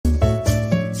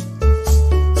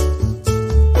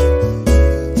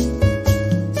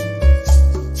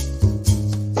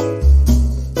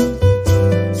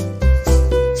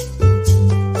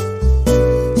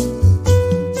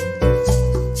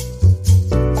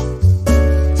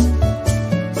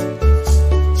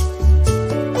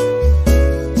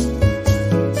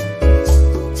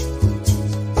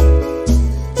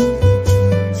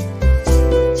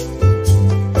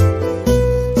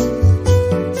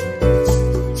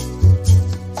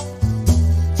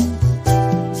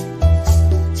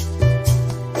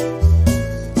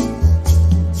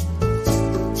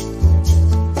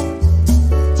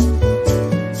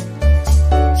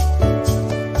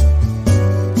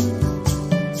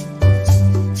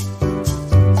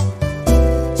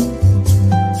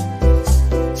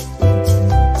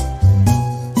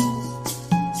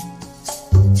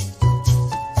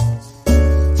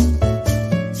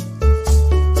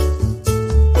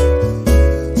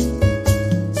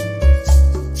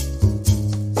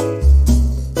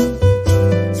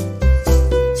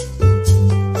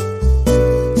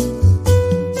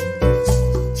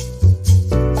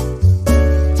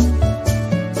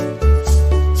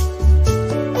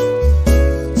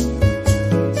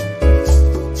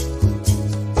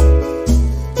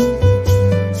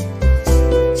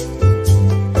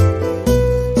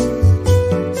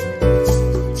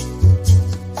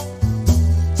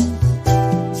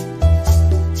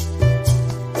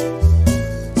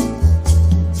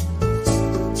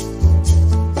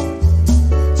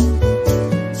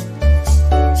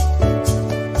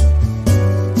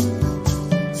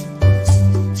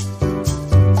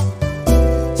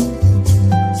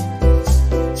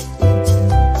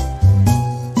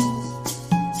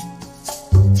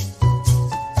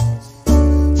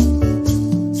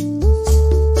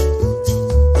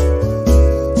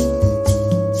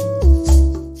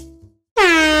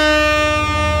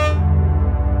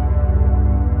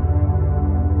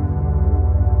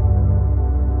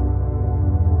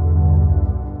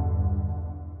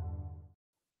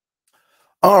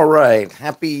All right.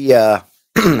 Happy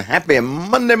happy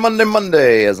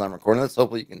Monday as I'm recording this.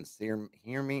 Hopefully you can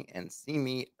hear me and see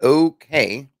me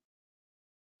okay.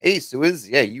 Hey Suez,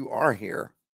 yeah, you are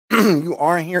here. You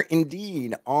are here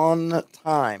indeed on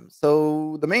time.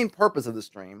 So the main purpose of the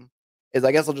stream is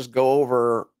I guess I'll just go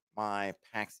over my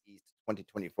PAX East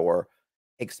 2024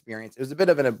 experience. It was a bit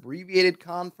of an abbreviated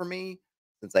con for me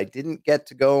since I didn't get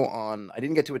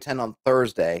to attend on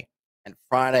Thursday and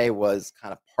Friday was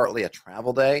kind of partly a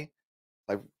travel day.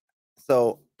 Like,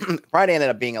 so Friday ended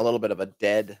up being a little bit of a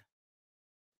dead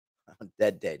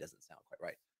day doesn't sound quite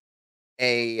right.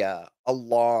 A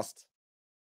lost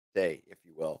day, if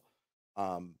you will.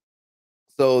 Um,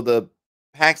 so the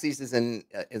PAX East is in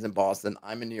Boston.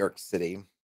 I'm in New York City.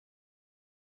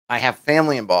 I have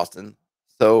family in Boston,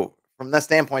 so from that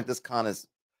standpoint, this con is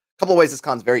a couple of ways. This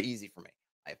con's very easy for me.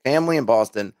 I have family in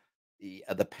Boston.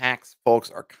 The PAX folks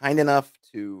are kind enough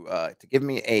to give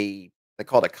me they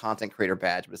call it a content creator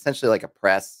badge, but essentially like a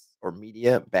press or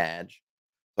media badge.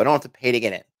 So I don't have to pay to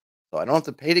get in. So I don't have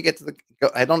to pay to get to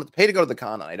I don't have to pay to go to the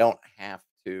con, and I don't have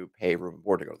to pay room and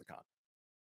board to go to the con.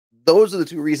 Those are the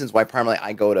two reasons why primarily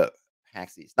I go to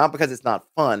PAX East. Not because it's not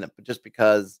fun, but just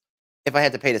because if I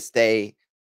had to pay to stay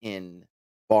in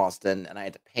Boston and I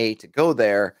had to pay to go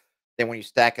there, then when you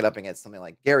stack it up against something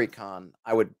like GaryCon,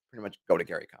 I would pretty much go to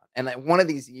GaryCon. And one of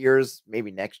these years,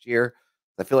 maybe next year,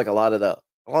 I feel like a lot of the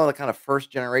kind of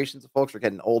first generations of folks are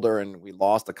getting older, and we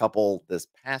lost a couple this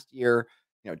past year.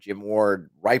 Jim Ward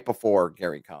right before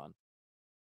GaryCon.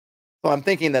 So I'm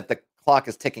thinking that the clock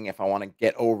is ticking if I want to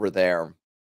get over there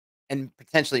and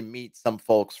potentially meet some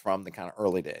folks from the kind of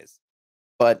early days.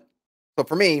 But so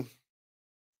for me,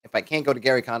 if I can't go to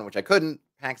GaryCon, which I couldn't,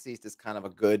 PAX East is kind of a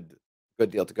good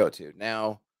deal to go to.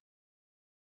 Now,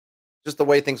 just the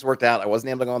way things worked out, I wasn't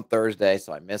able to go on Thursday,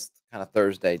 so I missed kind of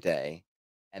Thursday day,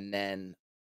 and then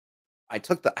I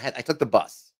took the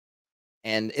bus,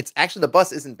 and it's actually the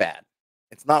bus isn't bad.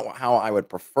 It's not how I would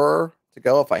prefer to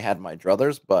go if I had my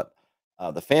druthers, but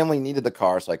the family needed the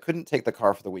car, so I couldn't take the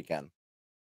car for the weekend.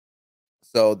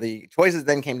 So the choices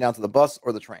then came down to the bus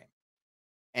or the train.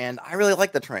 And I really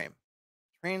like the train.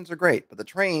 Trains are great, but the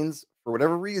trains, for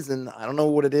whatever reason, I don't know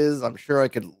what it is. I'm sure I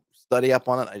could study up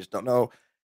on it. I just don't know.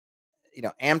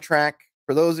 Amtrak,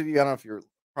 for those of you, I don't know if you're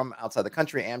from outside the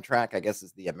country, Amtrak, I guess,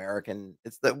 is the American,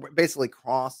 it's the basically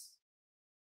cross.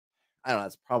 I don't know.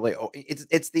 It's probably,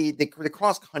 it's the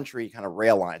cross country kind of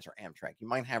rail lines or Amtrak. You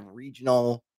might have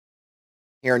regional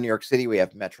here in New York City. We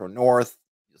have Metro North.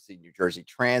 You'll see New Jersey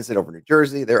Transit over New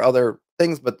Jersey. There are other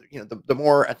things, but the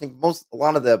more I think a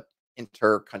lot of the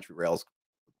inter-country rails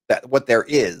that what there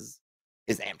is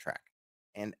Amtrak,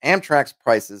 and Amtrak's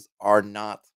prices are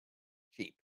not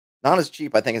cheap. Not as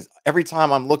cheap, I think, as every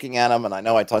time I'm looking at them, and I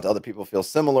know I talk to other people who feel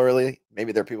similarly.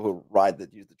 Maybe there are people who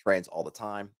use the trains all the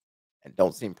time and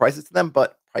don't seem prices to them,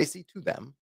 but pricey to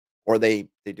them, or they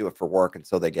do it for work, and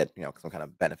so they get some kind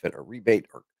of benefit or rebate,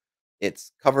 or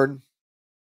it's covered.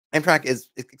 Amtrak is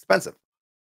expensive,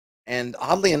 and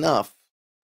oddly enough,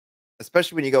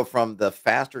 especially when you go from the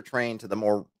faster train to the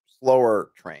more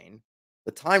slower train,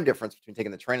 the time difference between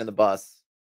taking the train and the bus,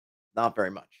 not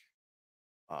very much.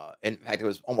 In fact, it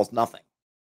was almost nothing.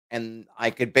 And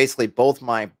I could basically both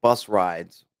my bus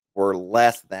rides were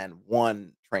less than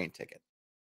one train ticket.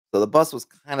 So the bus was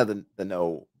kind of the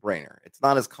no brainer. It's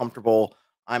not as comfortable.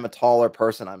 I'm a taller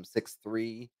person. I'm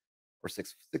 6'3" or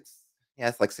 6'6". Yeah,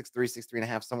 it's like 6'3", 6'3" and a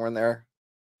half, somewhere in there.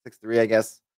 6'3", I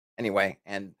guess. Anyway,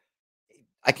 and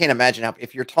I can't imagine how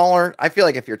if you're taller. I feel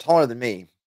like if you're taller than me,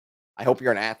 I hope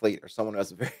you're an athlete or someone who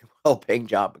has a very well-paying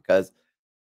job, because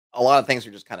a lot of things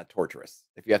are just kind of torturous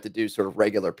if you have to do sort of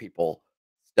regular people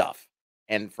stuff.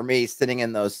 And for me, sitting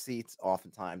in those seats,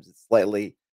 oftentimes it's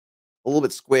slightly a little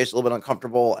bit squished, a little bit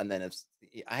uncomfortable, and then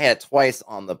I had it twice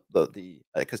on the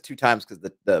because two times because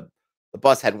the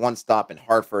bus had one stop in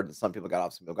Hartford, and some people got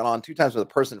off, some people got on. Two times where the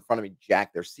person in front of me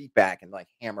jacked their seat back and like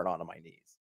hammered onto my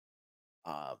knees.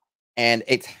 Uh, and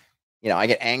it's, I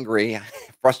get angry,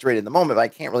 frustrated in the moment, but I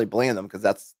can't really blame them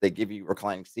because they give you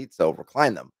reclining seats, so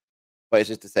recline them. But it's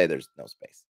just to say there's no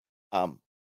space. Um,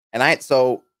 and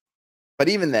but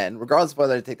even then, regardless of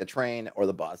whether I take the train or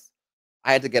the bus,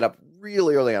 I had to get up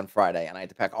really early on Friday, and I had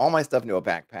to pack all my stuff into a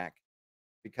backpack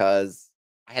because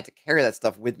I had to carry that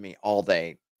stuff with me all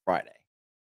day Friday.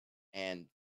 And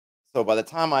so by the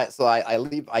time I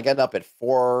leave, I get up at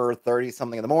 4:30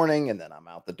 something in the morning, and then I'm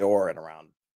out the door at around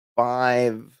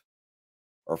 5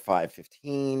 or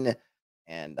 5:15,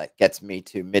 and that gets me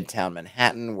to Midtown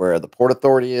Manhattan, where the Port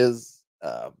Authority is,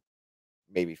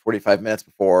 maybe 45 minutes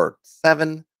before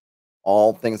 7,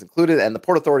 all things included. And the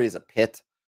Port Authority is a pit.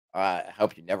 I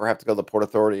hope you never have to go to the Port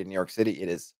Authority in New York City. It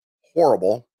is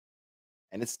horrible,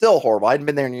 and it's still horrible. I hadn't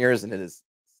been there in years, and it is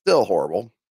still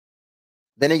horrible.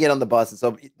 Then you get on the bus, and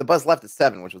so the bus left at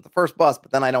 7, which was the first bus,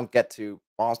 but then I don't get to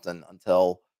Boston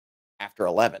until after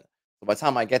 11. So by the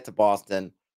time I get to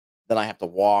Boston, then I have to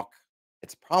walk.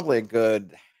 It's probably a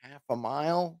good half a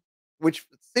mile, which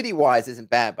city-wise isn't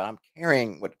bad, but I'm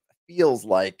carrying what feels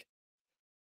like,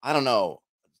 I don't know,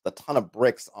 a ton of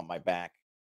bricks on my back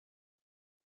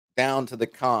down to the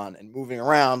con and moving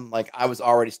around. Like I was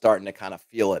already starting to kind of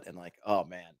feel it and like, oh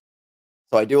man.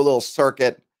 So I do a little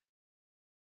circuit.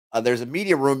 There's a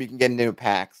media room you can get into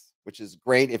PAX, which is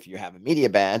great if you have a media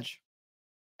badge,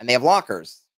 and they have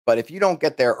lockers. But if you don't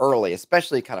get there early,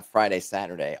 especially kind of Friday,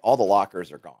 Saturday, all the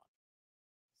lockers are gone.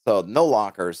 So no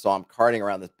lockers. So I'm carting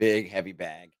around this big, heavy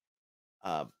bag.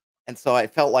 Um, and so I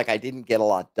felt like I didn't get a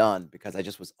lot done because I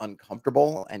just was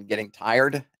uncomfortable and getting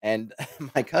tired. And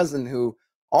my cousin, who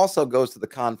also goes to the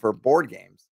con for board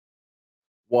games,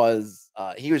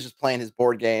 he was just playing his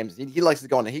board games. He likes to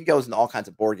go into he goes into all kinds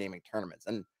of board gaming tournaments.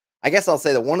 And I guess I'll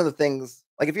say that one of the things,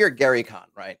 like if you're at Gary Con,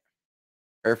 right?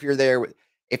 Or if you're there with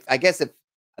if I guess if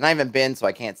and I haven't been, so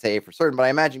I can't say for certain, but I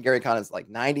imagine Gary Con is like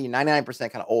 99%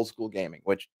 kind of old school gaming,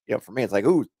 which, for me, it's like,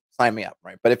 ooh, sign me up,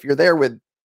 right? But if you're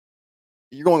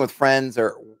going with friends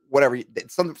or whatever,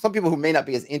 some people who may not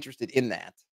be as interested in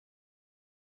that.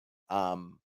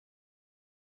 Um,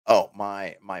 oh,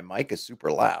 my mic is super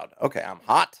loud. Okay, I'm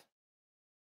hot.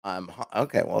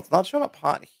 Okay. Well, it's not showing up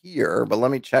hot here, but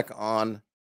let me check on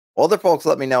other folks.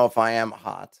 Let me know if I am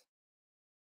hot.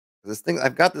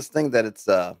 I've got this thing that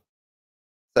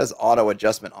says auto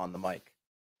adjustment on the mic.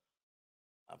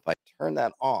 If I turn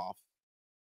that off,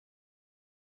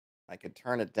 I could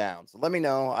turn it down. So let me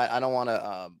know. I don't want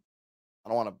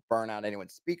to burn out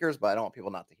anyone's speakers, but I don't want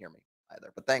people not to hear me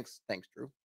either. But thanks, Drew.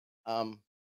 Um,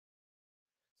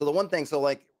 so the one thing, so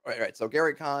like, right. So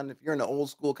Gary Con, if you're into old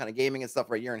school kind of gaming and stuff,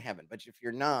 right, you're in heaven. But if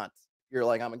you're not, if you're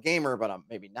like I'm a gamer, but I'm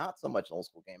maybe not so much old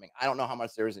school gaming. I don't know how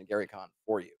much there is in Gary Con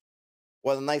for you.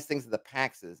 One of the nice things of the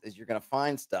PAX is you're going to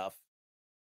find stuff.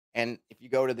 And if you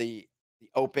go to the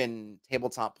open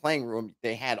tabletop playing room,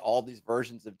 they had all these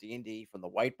versions of D&D from the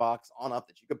white box on up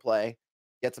that you could play.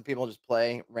 Get some people just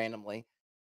play randomly.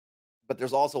 But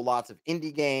there's also lots of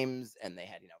indie games, and they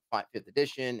had, fifth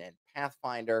edition and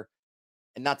Pathfinder,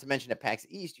 and not to mention at PAX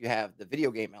East, you have the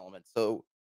video game element. So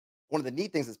one of the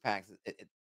neat things is PAX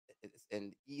it's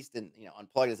in East and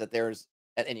Unplugged is that there's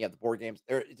at any of the board games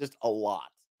there is just a lot,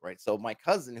 right? So my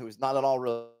cousin, who is not at all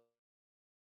really,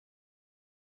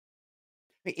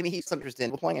 I mean, he's interested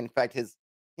in playing. In fact, he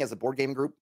has a board game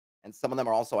group, and some of them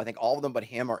are also, I think, all of them but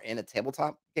him are in a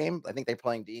tabletop game. I think they're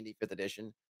playing D&D Fifth Edition.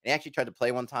 And he actually tried to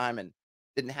play one time and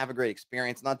didn't have a great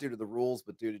experience, not due to the rules,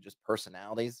 but due to just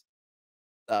personalities.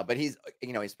 But he's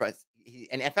press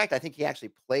and in fact, I think he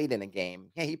actually played in a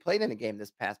game. Yeah, he played in a game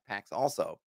this past PAX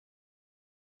also.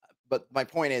 But my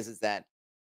point is that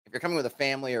if you're coming with a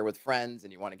family or with friends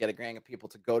and you want to get a gang of people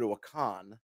to go to a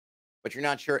con, but you're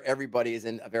not sure everybody is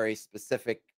in a very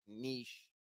specific niche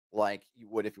like you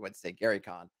would if you went to say Gary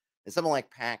Con, and something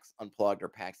like PAX Unplugged or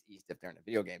PAX East if they're into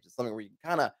video games, it's something where you can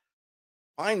kind of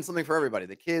find something for everybody,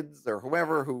 the kids or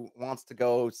whoever who wants to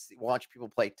go watch people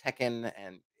play Tekken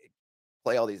and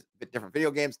play all these different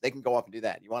video games, they can go off and do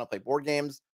that. You want to play board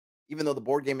games, even though the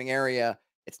board gaming area,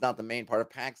 it's not the main part of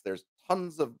PAX. There's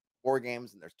tons of board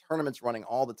games and there's tournaments running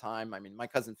all the time. I mean, my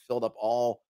cousin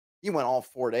he went all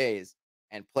 4 days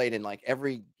and played in like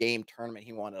every game tournament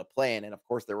he wanted to play in. And of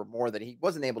course, there were more that he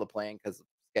wasn't able to play in because of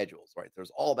schedules, right?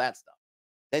 There's all that stuff.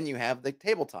 Then you have the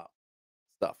tabletop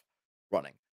stuff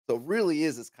running. So it really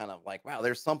is this kind of like, wow,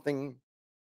 there's something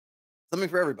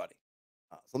for everybody.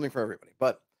 Something for everybody.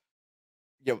 But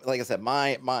like I said,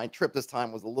 my trip this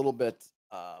time was a little bit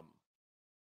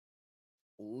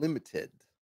limited.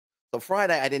 So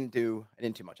Friday I didn't do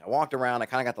much. I walked around. I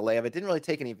kind of got the lay of it. Didn't really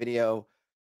take any video.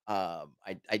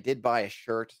 I did buy a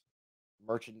shirt,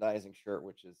 merchandising shirt,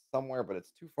 which is somewhere, but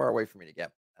it's too far away for me to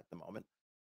get at the moment.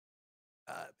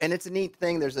 And it's a neat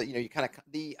thing. There's a you kind of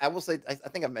the I will say I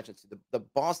think I've mentioned the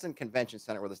Boston Convention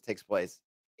Center where this takes place.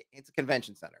 It's a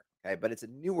convention center, okay, but it's a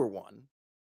newer one.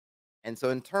 And so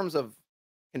in terms of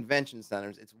convention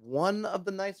centers, it's one of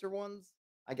the nicer ones.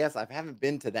 I guess I haven't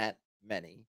been to that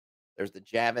many. There's the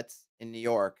Javits in New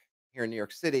York, here in New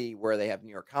York City, where they have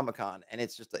New York Comic Con, and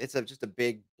just a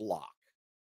big block,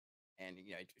 and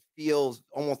it feels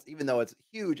almost, even though it's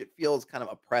huge, it feels kind of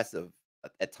oppressive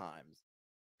at times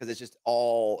because it's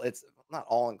not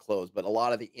all enclosed, but a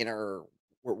lot of the inner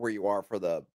where you are for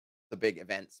the big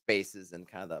event spaces and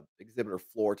kind of the exhibitor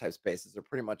floor type spaces are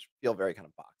pretty much feel very kind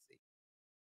of boxy.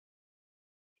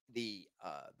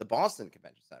 The Boston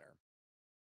Convention Center,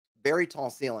 very tall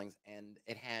ceilings, and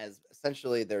it has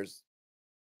essentially there's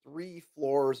 3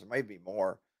 floors or maybe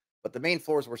more, but the main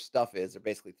floors where stuff is are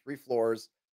basically 3 floors,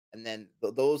 and then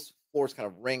those floors kind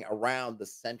of ring around the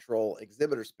central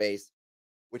exhibitor space,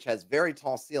 which has very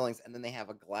tall ceilings, and then they have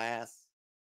a glass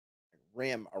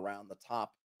rim around the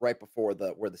top right before the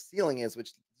where the ceiling is,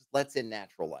 which just lets in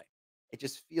natural light. It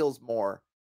just feels more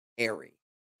airy.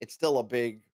 It's still a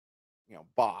big,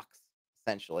 box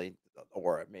essentially,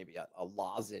 or maybe a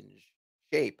lozenge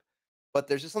shape. But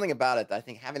there's just something about it that I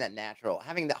think having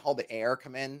that all the air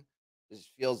come in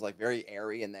just feels like very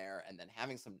airy in there. And then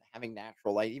having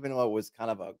natural light, even though it was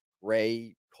kind of a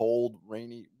gray, cold,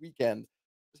 rainy weekend,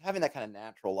 just having that kind of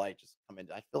natural light just come in,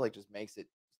 I feel like just makes it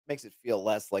feel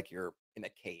less like you're in a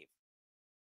cave,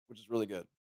 which is really good.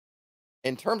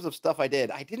 In terms of stuff I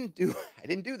didn't do I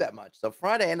didn't do that much. So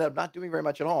Friday I ended up not doing very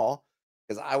much at all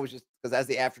because as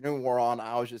the afternoon wore on,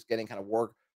 I was just getting kind of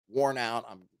worn out.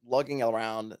 I'm lugging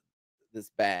around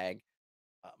this bag.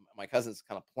 My cousin's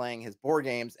kind of playing his board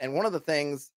games, and one of the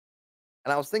things,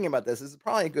 and I was thinking about this is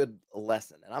probably a good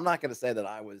lesson. And I'm not going to say that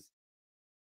I was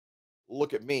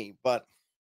look at me, but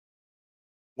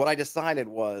what I decided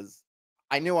was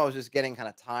I knew I was just getting kind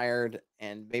of tired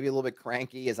and maybe a little bit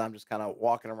cranky as I'm just kind of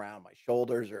walking around. My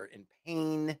shoulders are in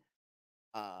pain.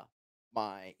 uh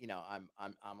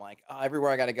I'm like, oh,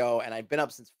 everywhere I gotta go, and I've been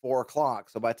up since 4 o'clock.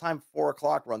 So by the time 4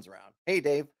 o'clock runs around, hey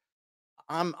Dave,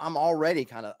 I'm already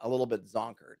kind of a little bit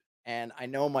zonkered. And I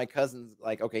know my cousin's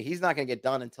like, okay, he's not gonna get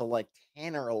done until like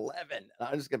 10 or 11.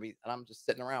 And I'm just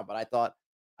sitting around. But I thought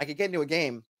I could get into a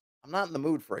game. I'm not in the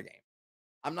mood for a game.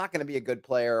 I'm not gonna be a good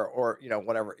player or,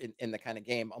 whatever in the kind of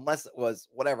game unless it was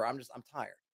whatever. I'm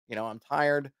tired. I'm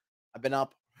tired. I've been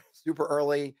up super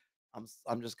early. I'm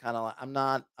just kind of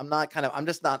I'm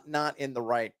just not in the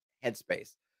right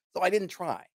headspace. So I didn't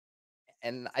try.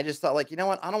 And I just thought, like, you know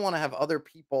what? I don't want to have other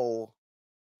people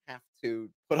have to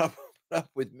put up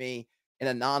with me in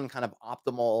a non kind of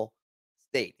optimal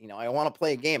state. I want to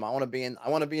play a game. I want to be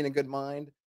in a good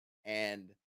mind, and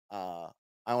uh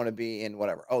I want to be in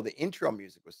whatever. Oh, the intro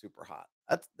music was super hot.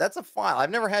 That's a file.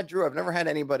 I've never had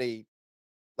anybody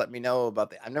let me know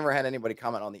about I've never had anybody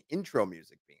comment on the intro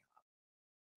music being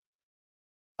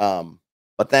hot.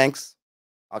 But thanks.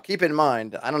 I'll keep it in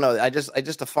mind. I don't know. I just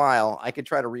a file. I could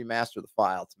try to remaster the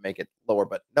file to make it lower,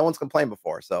 but no one's complained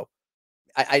before. So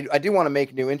I do want to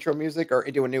make new intro music or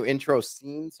do a new intro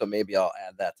scene. So maybe I'll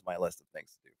add that to my list of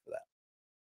things to do for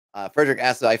that. Frederick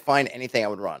asked if I find anything I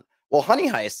would run. Well, Honey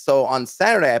Heist. So on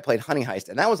Saturday I played Honey Heist,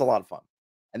 and that was a lot of fun.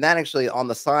 And that actually on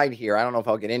the side here, I don't know if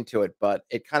I'll get into it, but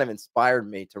it kind of inspired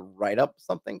me to write up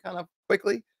something kind of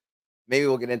quickly. Maybe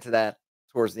we'll get into that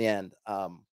towards the end.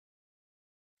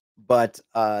 But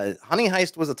Honey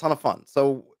Heist was a ton of fun.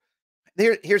 So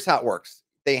here's how it works.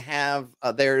 They have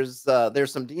there's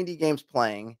some D&D games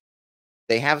playing.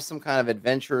 They have some kind of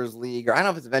Adventurers League, or I don't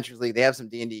know if it's Adventurers League. They have some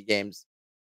D&D games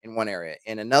in one area.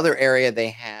 In another area, they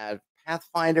have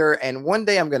Pathfinder. And one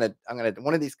day I'm gonna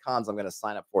one of these cons I'm gonna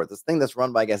sign up for. This thing that's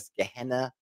run by, I guess,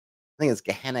 Gehenna. I think it's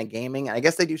Gehenna Gaming. I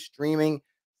guess they do streaming.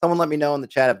 Someone let me know in the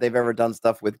chat if they've ever done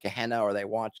stuff with Gehenna or they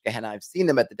watch Gehenna. I've seen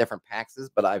them at the different PAXs,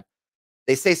 but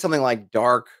they say something like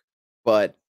dark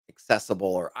but accessible,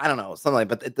 or I don't know, something like,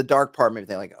 but the dark part maybe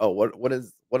they're like, oh, what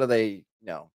are they,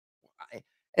 I,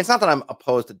 it's not that I'm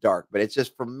opposed to dark, but it's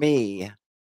just for me,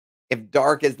 if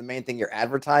dark is the main thing you're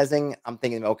advertising, I'm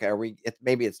thinking, okay,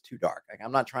 maybe it's too dark. Like,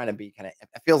 I'm not trying to be kind of,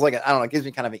 it feels like, I don't know, it gives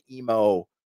me kind of an emo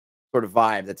sort of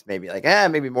vibe that's maybe like,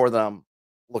 maybe more than I'm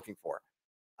looking for.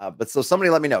 But so somebody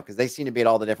let me know because they seem to be at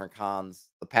all the different cons,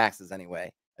 the PAXs anyway,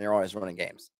 and they're always running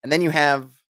games. And then you have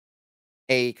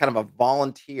a kind of a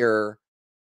volunteer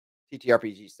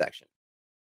TTRPG section.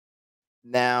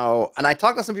 Now, and I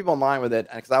talked to some people online with it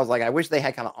because I was like, I wish they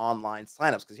had kind of online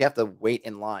signups because you have to wait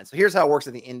in line. So here's how it works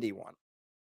at the indie one.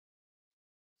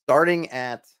 Starting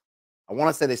at, I want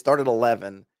to say they start at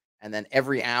 11, and then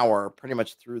every hour, pretty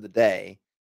much through the day,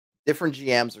 different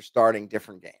GMs are starting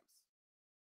different games.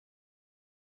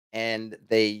 And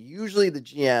they usually,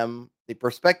 the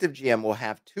prospective GM will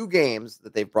have two games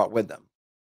that they've brought with them.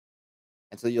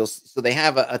 And so they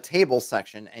have a table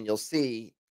section, and you'll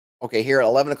see, okay, here at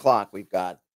 11 o'clock, we've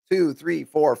got two, three,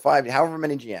 four, five, however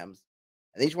many GMs,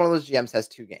 and each one of those GMs has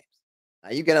two games.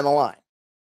 Now you get in the line.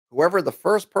 Whoever the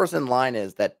first person in line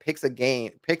is that picks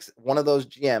one of those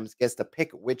GMs gets to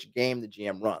pick which game the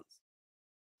GM runs.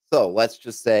 So let's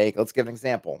give an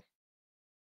example.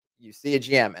 You see a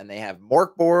GM and they have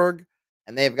Morkborg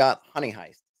and they've got Honey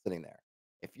Heist sitting there.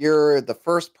 If you're the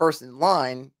first person in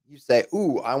line, you say,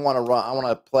 "Ooh, I want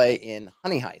to play in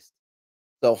Honey Heist."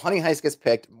 So Honey Heist gets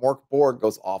picked, Mork Borg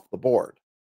goes off the board.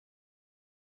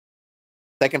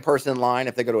 Second person in line,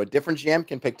 if they go to a different GM,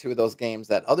 can pick 2 of those games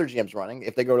that other GM's running.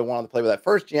 If they go to one to play with that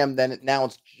first GM, then now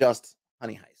it's just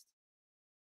Honey Heist.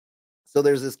 So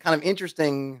there's this kind of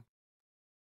interesting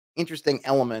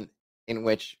element in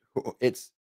which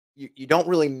it's you don't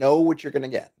really know what you're gonna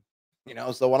get, you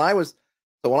know? So when I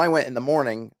went in the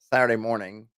morning, Saturday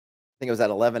morning, I think it was at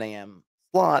 11 a.m.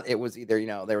 slot, it was either,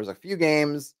 there was a few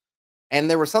games, and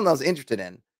there were some that I was interested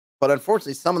in, but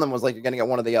unfortunately, some of them was like, you're gonna get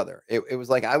one or the other. It was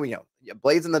like, yeah,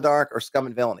 Blades in the Dark or Scum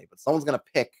and Villainy, but someone's gonna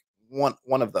pick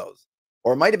one of those.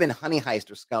 Or it might have been Honey Heist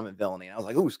or Scum and Villainy, and I was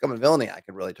like, "Ooh, Scum and Villainy, I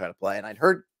could really try to play," and I'd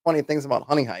heard funny things about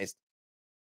Honey Heist,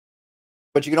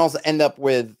 but you can also end up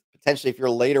with potentially, if you're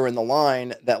later in the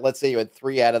line, that let's say you had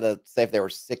 3 out of the, say if there were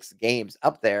 6 games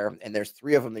up there and there's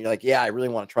 3 of them that you're like, "Yeah, I really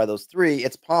wanna try those 3."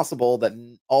 It's possible that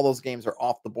all those games are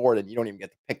off the board and you don't even get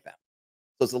to pick them.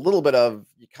 So it's a little bit of,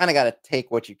 you kinda gotta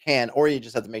take what you can, or you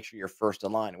just have to make sure you're first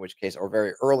in line, in which case, or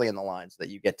very early in the line so that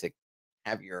you get to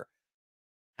have your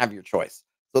choice.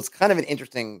 So it's kind of an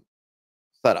interesting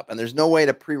setup, and there's no way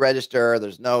to pre-register.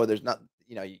 There's not,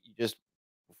 you just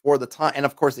before the time. And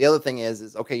of course, the other thing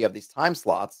is okay, you have these time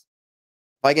slots.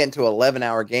 If I get into an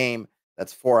 11-hour game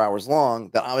that's 4 hours long,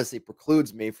 that obviously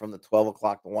precludes me from the 12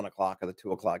 o'clock, the 1 o'clock, or the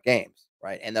 2 o'clock games,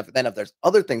 right? And if there's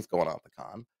other things going on at the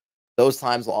con, those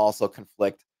times will also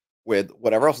conflict with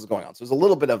whatever else is going on. So there's a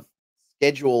little bit of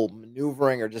schedule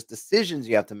maneuvering or just decisions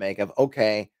you have to make of,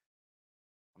 okay,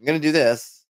 I'm going to do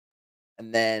this,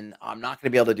 and then I'm not going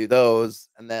to be able to do those,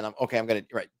 and then I'm going to,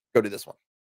 right, go do this one.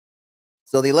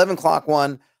 So the 11 o'clock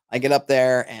one, I get up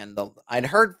there, and I'd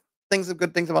heard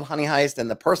good things about Honey Heist, and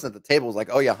the person at the table was like,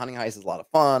 "Oh yeah, Honey Heist is a lot of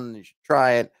fun. You should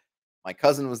try it." My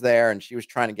cousin was there, and she was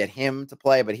trying to get him to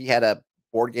play, but he had a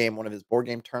one of his board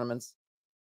game tournaments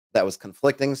that was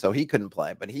conflicting, so he couldn't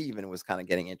play. But he even was kind of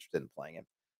getting interested in playing it.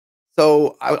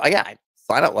 So I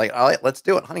signed up like, all right, let's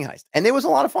do it, Honey Heist, and it was a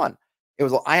lot of fun.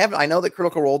 I know that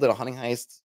Critical Role did a Honey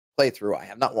Heist playthrough. I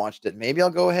have not watched it. Maybe I'll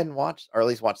go ahead and watch, or at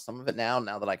least watch some of it now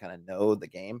that I kind of know the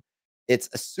game. It's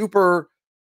a super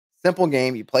simple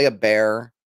game. You play a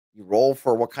bear. You roll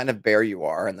for what kind of bear you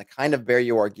are, and the kind of bear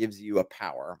you are gives you a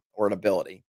power or an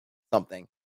ability, something.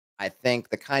 I think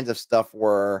the kinds of stuff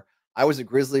were, I was a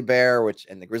grizzly bear,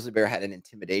 and the grizzly bear had an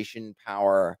intimidation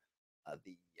power.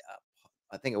 The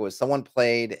I think it was someone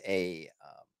played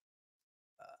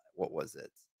what was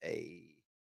it? A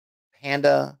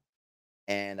panda,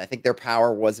 and I think their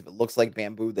power was, if it looks like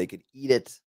bamboo, they could eat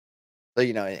it. So,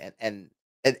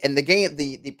 and the game,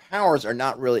 the powers are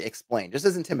not really explained, just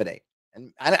as intimidate.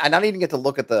 And I don't even get to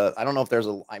look at the. I don't know if there's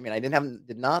a. I mean, I did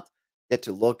not get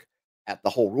to look at the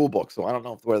whole rule book, so I don't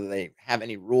know whether they have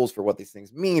any rules for what these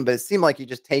things mean. But it seemed like you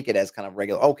just take it as kind of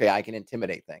regular. Okay, I can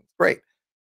intimidate things. Great.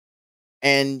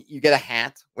 And you get a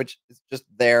hat, which is just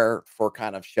there for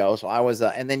kind of show. So I was,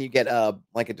 and then you get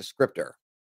like a descriptor.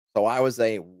 So I was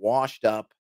a washed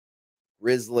up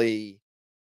grizzly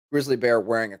grizzly bear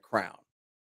wearing a crown.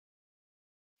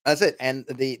 That's it. And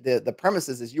the premise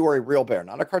is you are a real bear,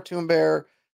 not a cartoon bear,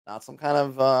 not some kind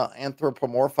of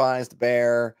anthropomorphized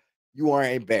bear. You are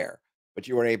a bear, but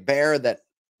you are a bear that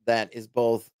is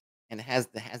both, and has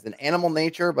an animal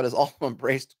nature, but has also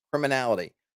embraced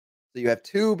criminality. So you have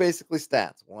two basically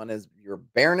stats. One is your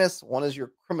bareness, one is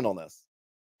your criminalness.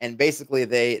 And basically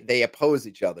they oppose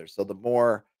each other. So the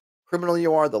more criminal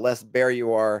you are, the less bear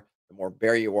you are. The more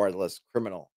bear you are, the less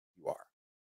criminal you are.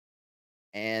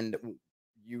 And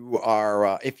you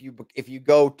are, if you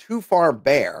go too far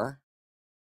bear,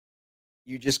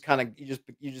 you just kind of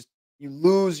you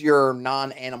lose your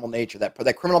non-animal nature.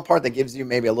 That criminal part that gives you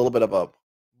maybe a little bit of a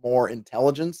more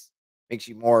intelligence, makes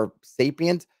you more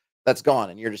sapient, that's gone,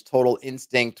 and you're just total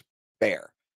instinct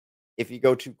bear. If you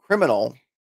go too criminal,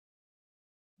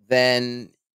 then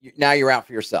now you're out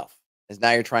for yourself, as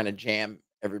now you're trying to jam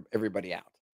everybody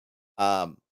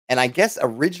out. And I guess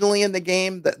originally in the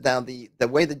game, that now the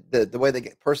way the way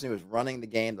the person who was running the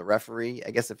game, the referee,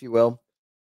 I guess if you will,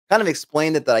 kind of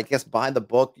explained it, that I guess by the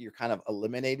book you're kind of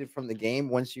eliminated from the game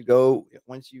once you go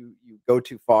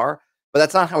too far. But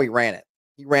that's not how he ran it.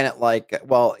 He ran it like,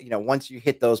 well, once you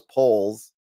hit those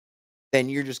poles, then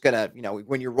you're just gonna,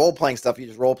 when you're role playing stuff, you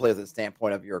just role play as a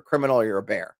standpoint of, you're a criminal or you're a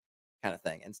bear kind of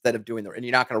thing. Instead of doing and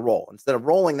you're not gonna roll. Instead of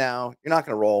rolling now, you're not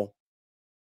gonna roll.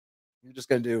 You're just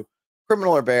gonna do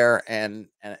criminal or bear, and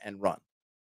run.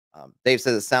 Dave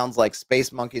says it sounds like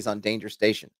Space Monkeys on Danger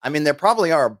Station. I mean, there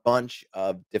probably are a bunch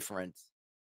of different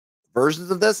versions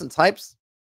of this and types.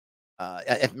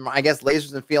 I guess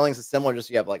lasers and feelings is similar. Just,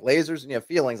 you have like lasers and you have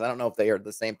feelings. I don't know if they are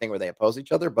the same thing where they oppose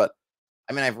each other, but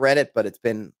I mean, I've read it, but it's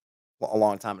been a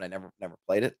long time and I never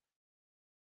played it.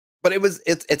 but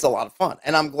it's a lot of fun,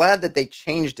 and I'm glad that they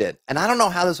changed it, and I don't know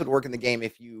how this would work in the game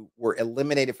if you were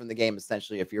eliminated from the game,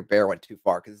 essentially, if your bear went too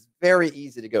far, because it's very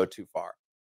easy to go too far.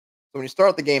 So when you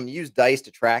start the game, you use dice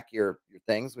to track your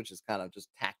things, which is kind of just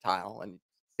tactile and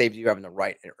saves you having to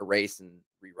write, erase, and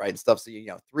rewrite and stuff. So you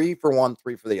know, 3 for one,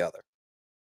 3 for the other.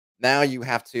 Now you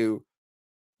have to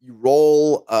you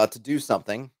roll to do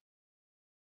something.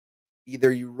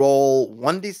 Either you roll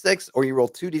 1d6 or you roll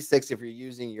 2d6 if you're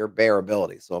using your bear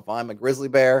ability. So if I'm a grizzly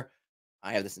bear,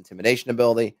 I have this intimidation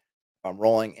ability. If I'm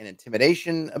rolling an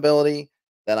intimidation ability,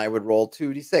 then I would roll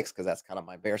 2d6 because that's kind of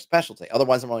my bear specialty.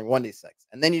 Otherwise, I'm rolling 1d6.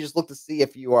 And then you just look to see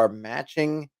if you are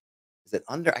matching. Is it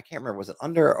under? I can't remember. Was it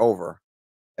under or over?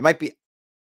 It might be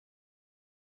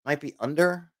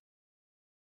under.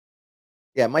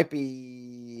 Yeah, it might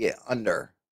be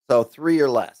under. So 3 or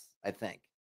less, I think.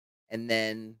 And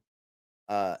then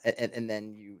and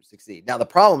then you succeed. Now the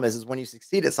problem is when you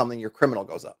succeed at something, your criminal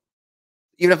goes up.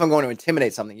 Even if I'm going to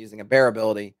intimidate something using a bear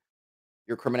ability,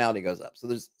 your criminality goes up.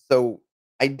 So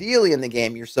ideally in the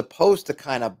game, you're supposed to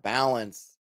kind of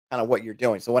balance kind of what you're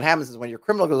doing. So what happens is when your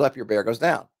criminal goes up, your bear goes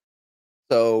down.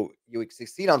 So you would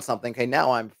succeed on something. Okay,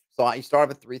 now you start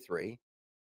off at 3-3,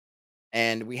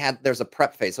 and there's a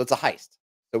prep phase. So it's a heist.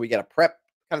 So we get a prep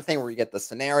kind of thing where we get the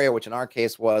scenario, which in our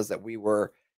case was that we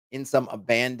were in some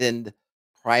abandoned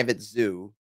private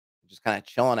zoo, just kind of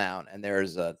chilling out, and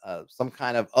there's some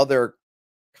kind of other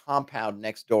compound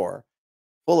next door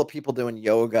full of people doing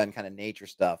yoga and kind of nature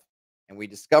stuff. And we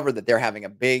discovered that they're having a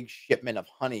big shipment of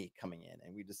honey coming in,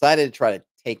 and we decided to try to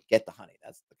get the honey.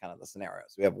 That's the kind of the scenario.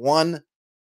 So we have one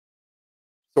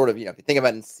sort of, if you think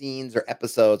about it in scenes or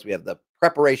episodes, we have the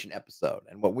preparation episode.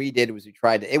 And what we did was we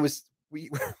tried to, it was,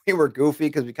 we, we were goofy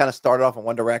because we kind of started off in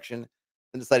one direction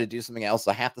and decided to do something else.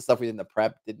 So half the stuff we did in the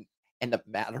prep didn't end up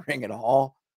mattering at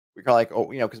all. We were like, oh,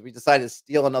 because we decided to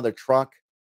steal another truck,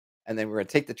 and then we are going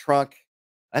to take the truck.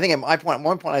 I think at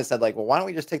one point I said, like, well, why don't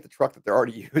we just take the truck that they're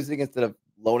already using instead of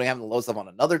having to load stuff on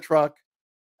another truck?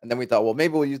 And then we thought, well,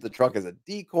 maybe we'll use the truck as a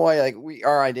decoy. Like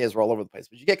our ideas were all over the place,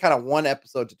 but you get kind of one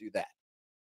episode to do that.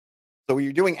 So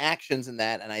you're doing actions in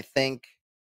that, and I think,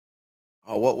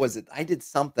 oh, what was it? I did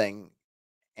something,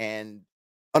 and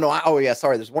oh no, oh yeah,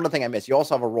 sorry. There's one other thing I missed. You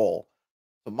also have a role.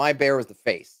 So my bear is the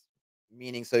face,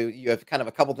 meaning so you have kind of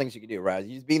a couple things you can do, right?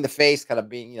 You being the face, kind of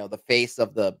being the face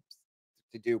of the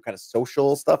to do kind of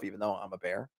social stuff. Even though I'm a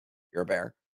bear, you're a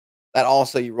bear. That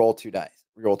also you roll two dice.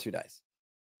 You roll two dice.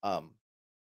 Um,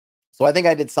 so I think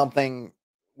I did something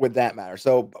with that matter.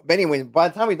 So, but anyway, by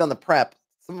the time we've done the prep,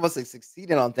 some of us have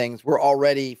succeeded on things. We're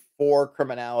already for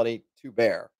criminality to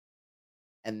bear,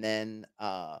 and then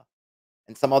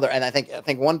and some other. And I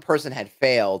think one person had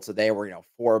failed, so they were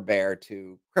for bear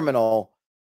to criminal,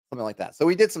 something like that. So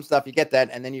we did some stuff. You get that,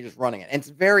 and then you're just running it. And it's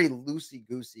very loosey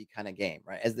goosey kind of game,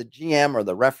 right? As the GM or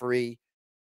the referee,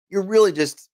 you're really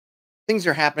just things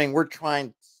are happening. We're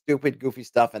trying stupid, goofy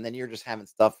stuff, and then you're just having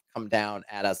stuff come down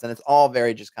at us, and it's all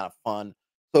very just kind of fun.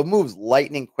 So it moves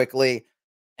lightning quickly,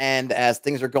 and as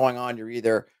things are going on, you're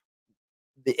either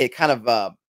it kind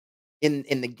of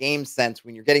in the game sense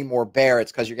when you're getting more bear,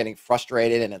 it's because you're getting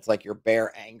frustrated, and it's like your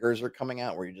bear angers are coming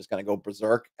out, where you're just going to go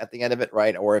berserk at the end of it,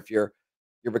 right? Or if you're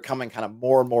becoming kind of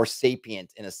more and more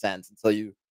sapient in a sense,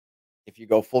 until if you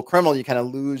go full criminal, you kind of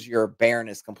lose your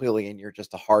bareness completely, and you're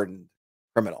just a hardened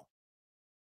criminal.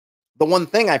 The one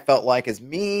thing I felt like is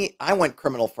me, I went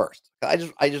criminal first. I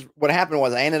just what happened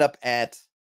was I ended up at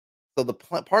so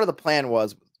part of the plan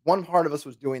was one part of us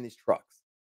was doing these trucks.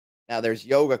 Now there's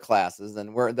yoga classes,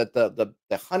 and where that the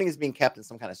honey is being kept in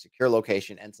some kind of secure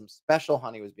location, and some special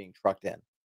honey was being trucked in.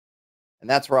 And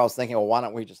that's where I was thinking, well, why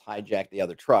don't we just hijack the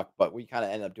other truck? But we kind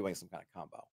of ended up doing some kind of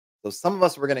combo. So some of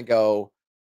us were going to go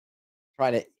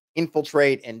try to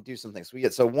infiltrate and do some things.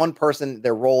 So one person,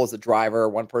 their role is a driver,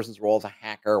 one person's role is a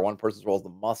hacker, one person's role is the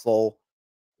muscle,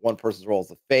 one person's role is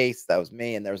the face. That was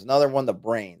me, and there's another one, the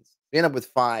brains. We end up with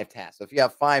 5 tasks. So if you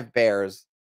have 5 bears,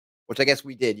 which I guess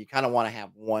we did, you kind of want to have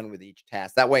one with each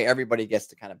task. That way, everybody gets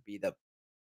to kind of be the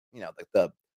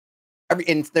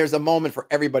and there's a moment for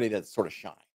everybody to sort of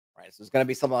shine, right? So there's going to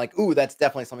be something like, ooh, that's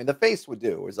definitely something the face would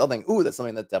do, or something, ooh, that's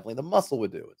something that definitely the muscle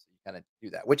would do. So you kind of do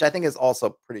that, which I think is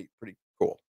also pretty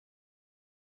cool.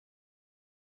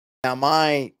 Now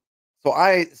so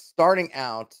I starting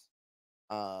out,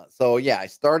 so yeah, I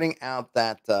starting out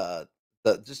that the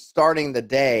just starting the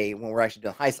day when we're actually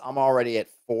doing heist, I'm already at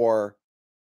four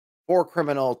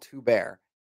criminal, 2 bear.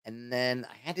 And then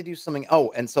I had to do something.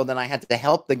 Oh, and so then I had to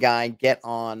help the guy get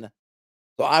on.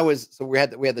 So we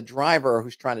had the driver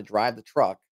who's trying to drive the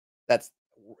truck. That's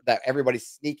that everybody's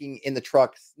sneaking in the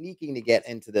truck, sneaking to get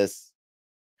into this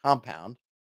compound.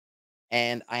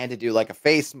 and I had to do like a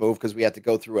face move because we had to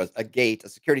go through a gate, a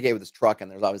security gate with this truck, and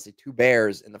there's obviously two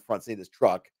bears in the front seat of this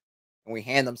truck, and we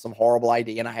hand them some horrible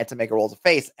ID, and I had to make a roll as a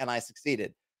face, and I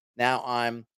succeeded. Now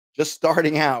I'm just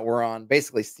starting out. We're on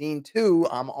basically scene two.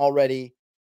 I'm already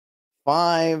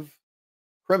five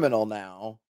criminal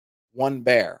now, one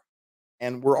bear,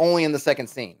 and we're only in the second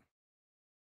scene.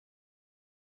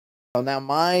 So now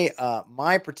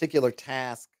my particular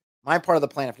task, my part of the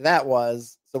plan after that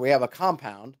was so we have a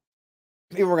compound.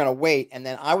 People were gonna wait, and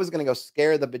then I was gonna go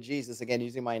scare the bejesus again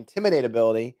using my intimidate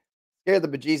ability, scare the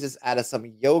bejesus out of some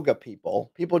yoga people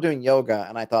doing yoga.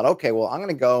 And I thought, okay, well, I'm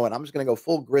gonna go and I'm just gonna go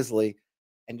full grizzly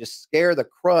and just scare the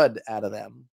crud out of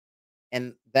them.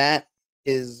 And that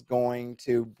is going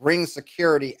to bring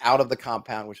security out of the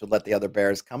compound, which would let the other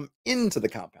bears come into the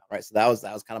compound, right? So that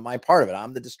was kind of my part of it.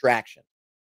 I'm the distraction.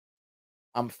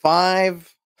 I'm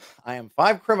five. I am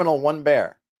five criminal, one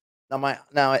bear.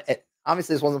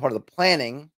 Obviously this wasn't part of the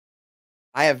planning.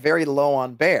 I have very low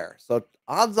on bear, so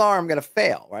odds are I'm going to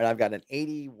fail, right? I've got an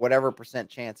 80 whatever percent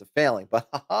chance of failing, but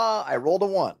I rolled a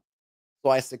one,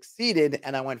 so I succeeded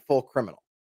and I went full criminal.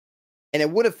 And it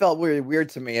would have felt really weird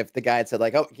to me if the guy had said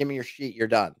like, "Oh, give me your sheet, you're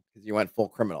done," because you went full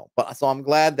criminal. But so I'm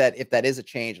glad that if that is a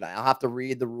change, and I'll have to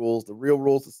read the rules, the real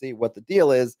rules, to see what the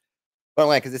deal is. But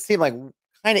like, because it seemed like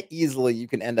kind of easily you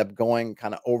can end up going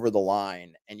kind of over the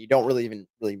line, and you don't really even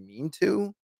really mean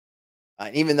to.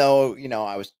 Even though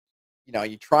I was,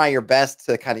 you try your best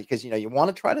to kind of because you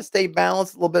want to try to stay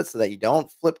balanced a little bit so that you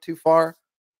don't flip too far.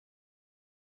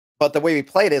 But the way we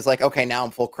played is like, okay, now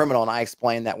I'm full criminal, and I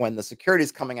explained that when the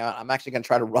security's coming out, I'm actually going to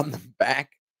try to run them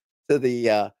back to the.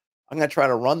 I'm going to try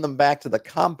to run them back to the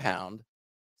compound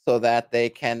so that they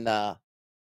can,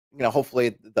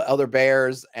 hopefully the other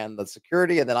bears and the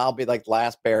security, and then I'll be like the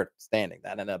last bear standing.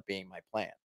 That ended up being my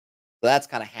plan. So that's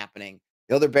kind of happening.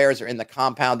 The other bears are in the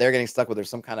compound. They're getting stuck with there's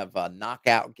some kind of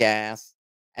knockout gas,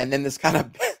 and then this kind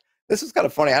of this is kind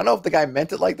of funny. I don't know if the guy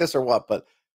meant it like this or what, but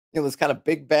this kind of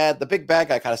the big bad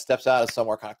guy kind of steps out of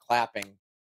somewhere, kind of clapping,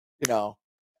 you know,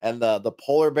 and the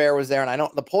polar bear was there, and I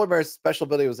don't. The polar bear's special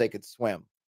ability was they could swim,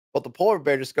 but the polar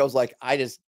bear just goes like, I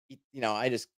just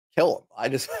kill him. I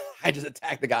just I just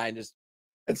attack the guy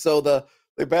and so the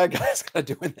bad guy's kind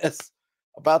of doing this,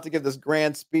 about to give this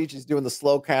grand speech. He's doing the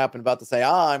slow cap and about to say,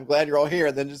 "Ah, I'm glad you're all here."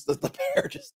 And then just the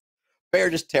bear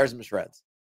just tears him to shreds.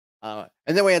 And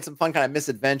then we had some fun kind of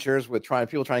misadventures with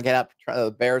people trying to get up,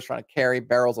 the bears trying to carry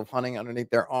barrels of honey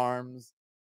underneath their arms.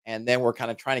 And then we're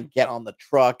kind of trying to get on the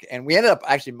truck. And we ended up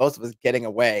actually most of us getting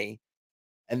away.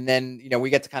 And then, we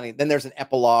get to then there's an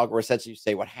epilogue where essentially you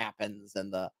say what happens.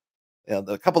 And the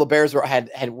couple of bears were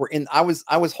in. I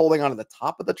was holding on to the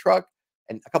top of the truck,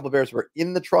 and a couple of bears were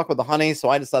in the truck with the honey. So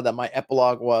I decided that my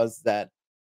epilogue was that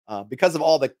because of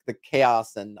all the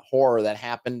chaos and horror that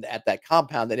happened at that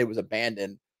compound, that it was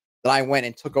abandoned. That I went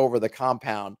and took over the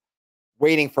compound,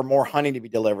 waiting for more honey to be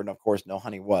delivered. And of course, no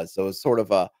honey was. So it was sort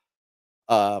of a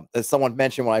as someone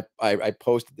mentioned when I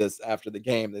posted this after the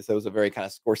game, this it was a very kind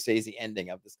of Scorsese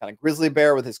ending of this kind of grizzly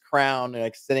bear with his crown,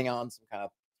 like sitting on some kind of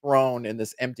throne in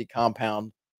this empty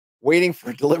compound, waiting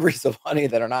for deliveries of honey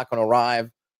that are not going to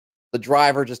arrive. The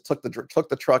driver just took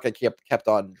the truck and kept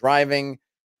on driving.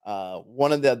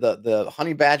 One of the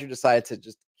honey badger decided to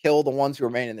just kill the ones who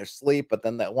remained in their sleep, but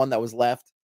then that one that was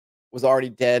left was already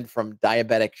dead from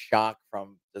diabetic shock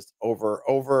from just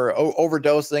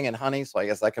overdosing and honey. So I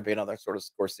guess that could be another sort of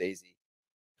Scorsese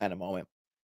kind of moment.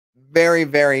 Very,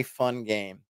 very fun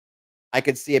game. I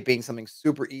could see it being something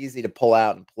super easy to pull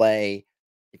out and play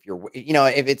if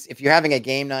if you're having a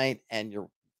game night and a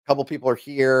couple people are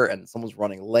here and someone's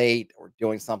running late or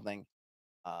doing something.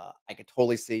 I could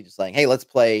totally see just like, hey, let's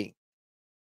play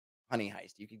Honey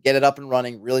Heist. You could get it up and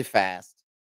running really fast.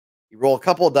 You roll a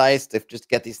couple of dice to just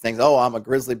get these things. Oh, I'm a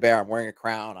grizzly bear. I'm wearing a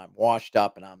crown. I'm washed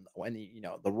up, and I'm when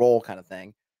the roll kind of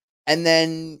thing. And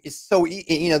then it's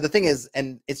the thing is,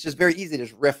 and it's just very easy to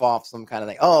just riff off some kind of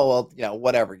thing. Oh, well,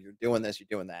 whatever. You're doing this, you're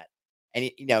doing that,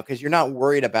 and because you're not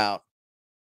worried about,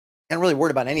 not really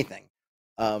worried about anything.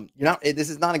 You're not. This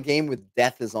is not a game with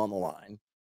death is on the line.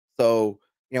 So,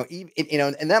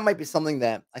 and that might be something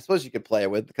that I suppose you could play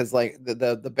with because like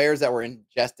the bears that were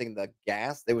ingesting the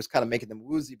gas, they was kind of making them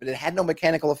woozy, but it had no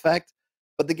mechanical effect.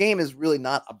 But the game is really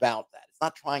not about that. It's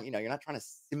not trying, you're not trying to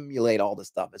simulate all this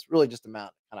stuff. It's really just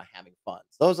about kind of having fun.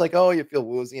 So it's like, oh, you feel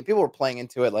woozy, and people were playing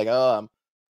into it like, oh, I'm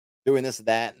doing this and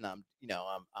that, and I'm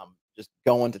just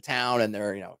going to town, and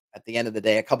they're, at the end of the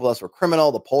day, a couple of us were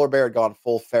criminal. The polar bear had gone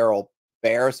full feral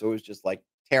bear, so it was just like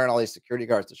tearing all these security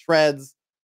guards to shreds.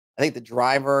 I think the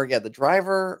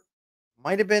driver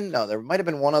might have been no, there might have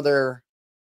been one other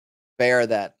bear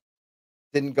that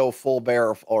didn't go full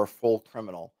bear or full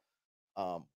criminal.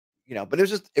 Um, but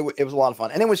it was a lot of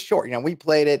fun, and it was short. We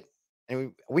played it,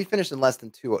 and we finished in less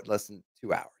than 2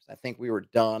 hours. I think we were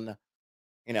done.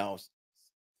 You know, s-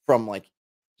 from like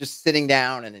just sitting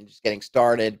down and then just getting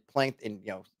started playing, and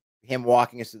him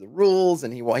walking us through the rules,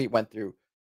 and he went through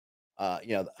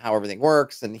how everything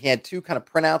works, and he had two kind of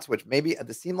printouts, which maybe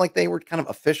they seemed like they were kind of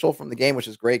official from the game, which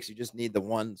is great because you just need the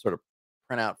one sort of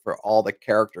printout for all the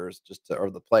characters or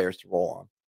the players to roll on.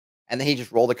 And then he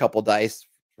just rolled a couple dice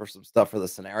for some stuff for the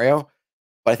scenario,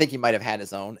 but I think he might have had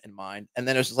his own in mind. And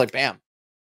then it was just like, bam,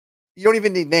 you don't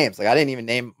even need names. Like I didn't even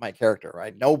name my character,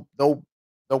 right? No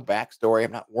backstory.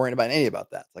 I'm not worrying about any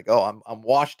about that. It's like, oh, I'm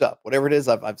washed up. Whatever it is,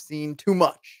 I've seen too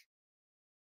much.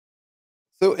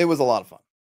 So it was a lot of fun.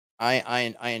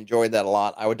 I enjoyed that a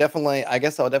lot. I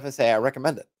guess I would definitely say I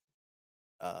recommend it.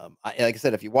 Like I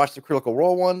said, if you watch the Critical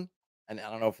Role one, and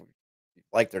I don't know if you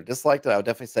liked or disliked it, I would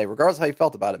definitely say, regardless of how you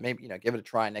felt about it, maybe give it a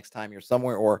try next time you're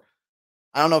somewhere, or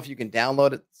I don't know if you can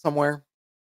download it somewhere.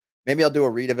 Maybe I'll do a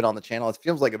read of it on the channel. It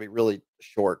feels like it'll be really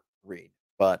short read,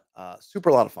 but super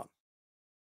a lot of fun.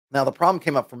 Now the problem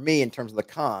came up for me in terms of the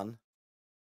con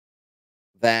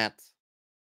that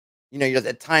you're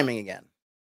at timing again.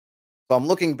 So I'm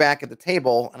looking back at the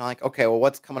table and I'm like, okay, well,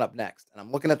 what's coming up next? And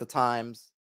I'm looking at the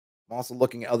times. I'm also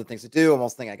looking at other things to do. I'm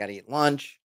also thinking I got to eat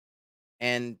lunch,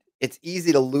 and it's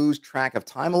easy to lose track of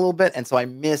time a little bit. And so I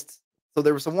missed. So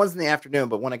there were some ones in the afternoon,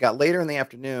 but when it got later in the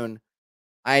afternoon,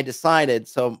 I decided.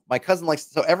 So my cousin likes.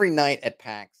 So every night at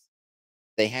PAX,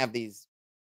 they have these.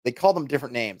 They call them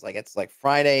different names. Like it's like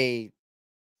Friday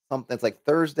something. It's like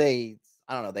Thursday.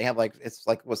 I don't know. They have like it's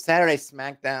like was Saturday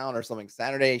SmackDown or something.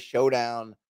 Saturday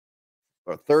Showdown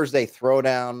or Thursday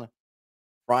Throwdown.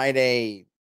 Friday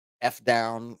F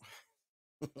down.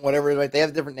 Whatever, like, they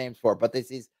have different names for it, but there's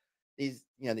these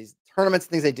tournaments,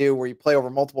 things they do where you play over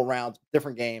multiple rounds,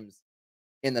 different games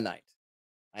in the night.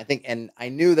 I think, and I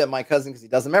knew that my cousin, because he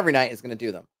does them every night, is going to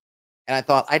do them. And I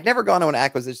thought I'd never gone to an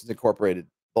Acquisitions Incorporated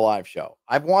the live show.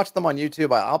 I've watched them on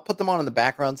YouTube. I'll put them on in the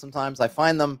background sometimes. Um,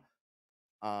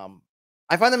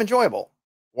 I find them enjoyable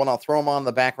when I'll throw them on in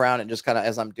the background and just kind of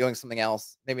as I'm doing something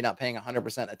else, maybe not paying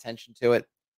 100% attention to it,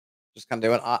 just kind of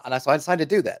doing. So I decided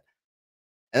to do that.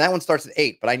 And that one starts at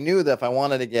 8, but I knew that if I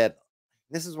wanted to get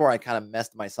this is where I kind of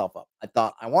messed myself up. I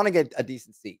thought I want to get a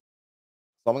decent seat.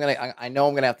 So I know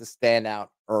I'm gonna have to stand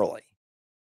out early.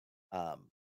 Um,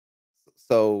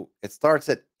 so it starts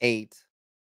at 8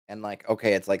 and like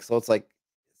okay, it's like 6:30.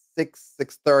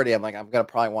 I'm like, I'm gonna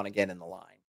probably want to get in the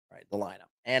line, right? The lineup.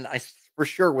 And for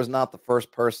sure was not the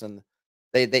first person.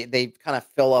 They kind of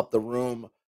fill up the room,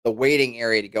 the waiting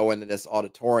area to go into this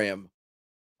auditorium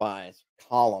by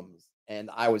columns, and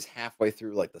I was halfway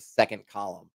through like the second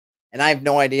column. And I have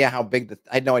no idea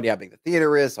I had no idea how big the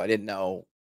theater is, so I didn't know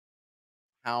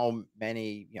how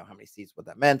many seats, what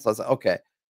that meant. So I was like, okay.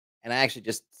 And I actually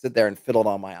just sit there and fiddled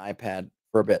on my iPad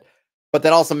for a bit. But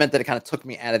that also meant that it kind of took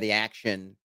me out of the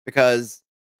action because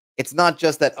it's not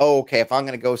just that, oh, okay, if I'm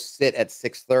gonna go sit at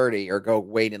 6:30 or go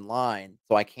wait in line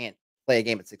so I can't play a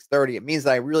game at 6:30, it means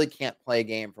that I really can't play a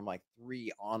game from like 3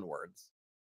 onwards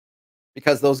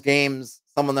because those games,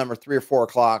 some of them are 3 or 4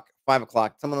 o'clock, 5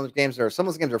 o'clock. Some of those games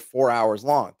are 4 hours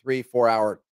long, 3 4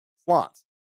 hour slots.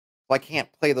 So I can't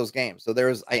play those games. So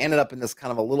I ended up in this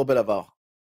kind of a little bit of a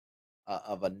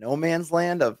no man's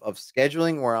land of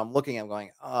scheduling where I'm looking, I'm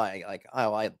going, oh,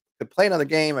 I could play another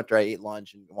game after I ate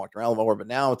lunch and walked around a little more. But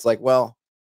now it's like, well,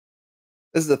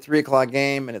 this is a 3 o'clock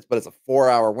game and it's a 4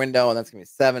 hour window and that's gonna be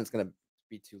 7. It's gonna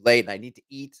be too late and I need to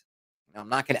eat. I'm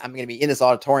gonna be in this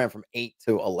auditorium from 8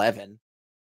 to 11.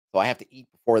 So I have to eat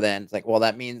before then. It's like, well,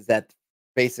 that means that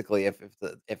basically if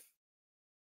it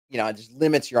just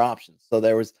limits your options.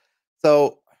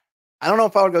 So I don't know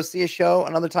if I would go see a show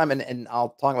another time, and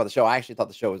I'll talk about the show. I actually thought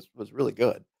the show was really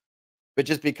good, but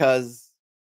just because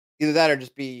either that or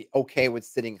just be okay with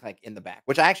sitting like in the back,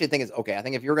 which I actually think is okay. I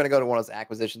think if you're going to go to one of those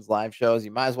acquisitions live shows,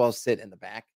 you might as well sit in the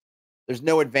back. There's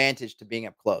no advantage to being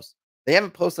up close. They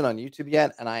haven't posted on YouTube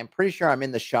yet, and I'm pretty sure I'm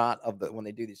in the shot of the when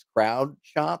they do these crowd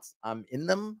shots. I'm in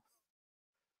them.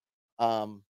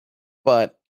 Um,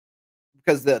 but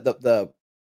because the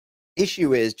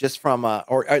issue is just from,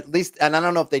 or at least, and I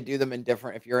don't know if they do them in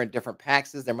different. If you're in different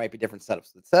PAXs, there might be different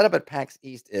setups. The setup at PAX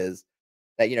East is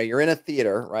that you're in a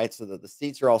theater, right? So that the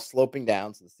seats are all sloping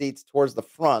down. So the seats towards the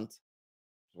front,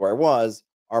 where I was,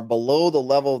 are below the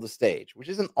level of the stage, which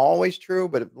isn't always true,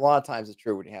 but a lot of times it's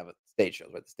true when you have a stage shows,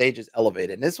 right? The stage is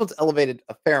elevated, and this one's elevated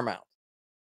a fair amount.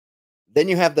 Then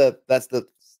you have that's the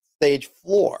stage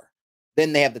floor.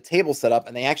 Then they have the table set up,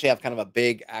 and they actually have kind of a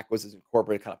big Aquas is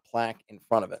Incorporated kind of plaque in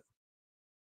front of it.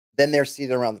 Then they're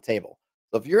seated around the table.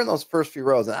 So if you're in those first few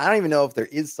rows, and I don't even know if there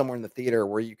is somewhere in the theater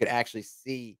where you could actually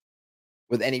see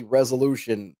with any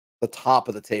resolution the top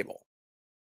of the table.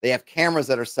 They have cameras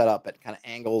that are set up at kind of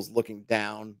angles looking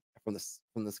down from this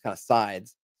kind of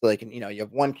sides. So they can, you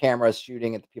have one camera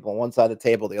shooting at the people on one side of the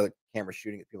table, the other camera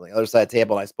shooting at people on the other side of the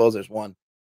table. And I suppose there's one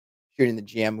shooting the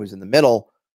GM who's in the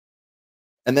middle.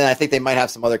 And then I think they might have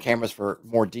some other cameras for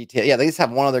more detail. Yeah, they just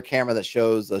have one other camera that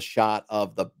shows a shot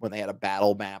of the when they had a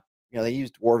battle map. They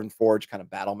used Dwarven Forge kind of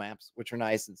battle maps, which are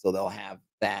nice. And so they'll have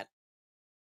that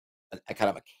a kind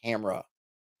of a camera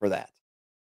for that.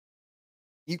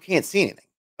 You can't see anything.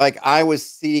 Like, I was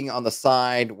seeing on the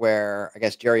side where I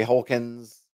guess Jerry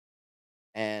Holkins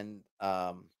and,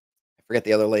 I forget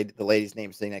the lady's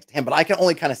name sitting next to him, but I can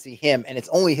only kinda see him, and it's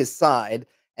only his side,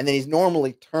 and then he's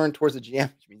normally turned towards the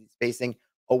GM, which means he's facing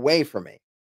away from me.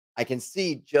 I can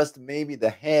see just maybe the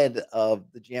head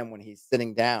of the GM when he's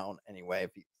sitting down anyway.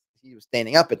 If he was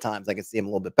standing up at times, I could see him a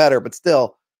little bit better, but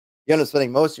still, you end up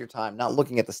spending most of your time not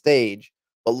looking at the stage,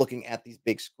 but looking at these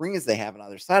big screens they have on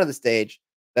either side of the stage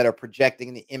that are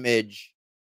projecting the image,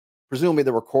 presumably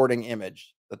the recording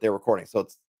image that they're recording. So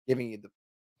it's giving you the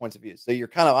points of view. So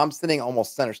I'm sitting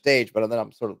almost center stage, but then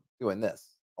I'm sort of doing this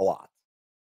a lot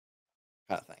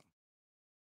kind of thing.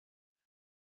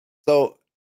 So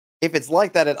if it's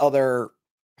like that at other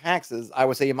PAXs, I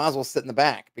would say you might as well sit in the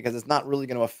back because it's not really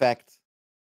going to affect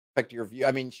your view.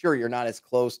 I mean, sure, you're not as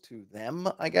close to them,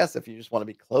 I guess, if you just want to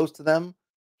be close to them,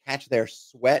 catch their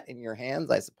sweat in your hands,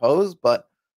 I suppose. But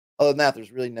other than that,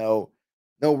 there's really no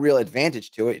real advantage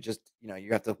to it. It just,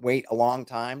 you have to wait a long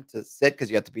time to sit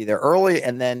because you have to be there early,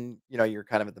 and then you're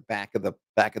kind of at the back of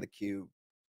the queue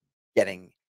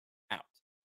getting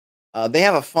out. They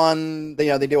have a fun,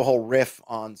 they do a whole riff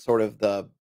on sort of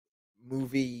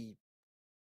movie,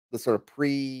 the sort of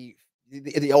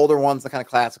the older ones, the kind of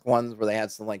classic ones where they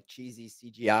had some like cheesy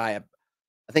CGI.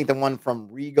 I think the one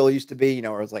from Regal used to be,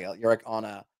 where it was like you're like on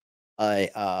a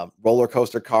roller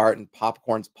coaster cart and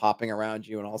popcorn's popping around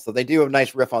you, and also they do a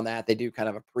nice riff on that. They do kind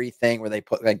of a pre thing where they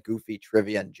put like goofy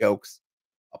trivia and jokes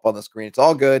up on the screen. It's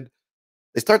all good.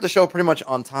 They start the show pretty much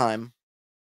on time,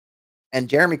 and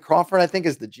Jeremy Crawford, I think,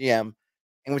 is the GM.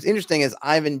 And what's interesting is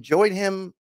I've enjoyed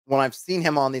him when I've seen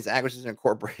him on these Acquisition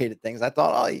Incorporated things. I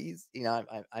thought, oh, he's,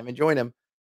 I'm enjoying him.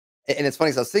 And it's funny,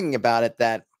 'cause I was thinking about it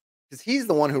that because he's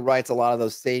the one who writes a lot of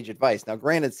those Sage Advice. Now,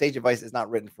 granted, Sage Advice is not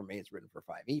written for me; it's written for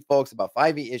 5e folks about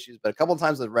 5e issues. But a couple of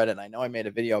times I've read it, and I know I made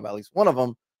a video about at least one of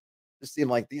them. Just seem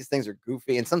like these things are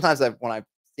goofy, and sometimes when I've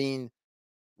seen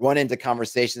run into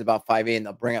conversations about 5e, and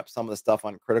they'll bring up some of the stuff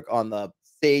on the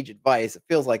Sage Advice, it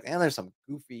feels like, there's some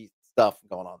goofy stuff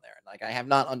going on there. Like, I have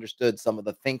not understood some of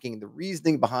the thinking, the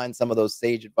reasoning behind some of those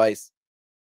Sage Advice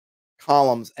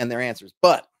columns and their answers,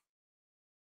 but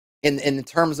in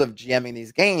terms of GMing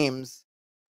these games,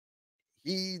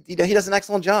 he does an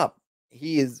excellent job.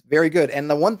 He is very good. And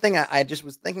the one thing I just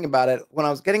was thinking about it when I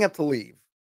was getting up to leave,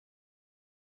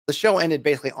 the show ended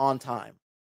basically on time,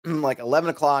 like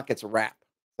 11 o'clock. It's a wrap.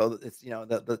 So it's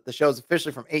the show is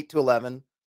officially from 8 to 11.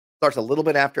 Starts a little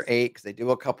bit after 8 because they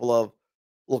do a couple of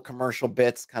little commercial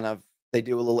bits. Kind of they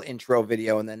do a little intro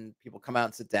video and then people come out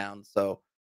and sit down. So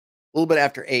a little bit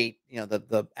after 8,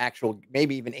 the actual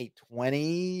maybe even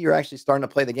 8:20, you're actually starting to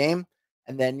play the game,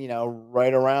 and then,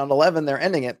 right around 11, they're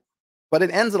ending it, but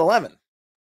it ends at 11,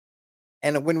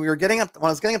 and when I was getting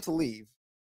up to leave,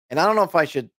 and I don't know if I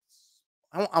should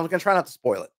I'm gonna try not to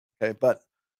spoil it, okay, but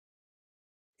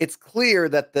it's clear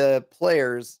that the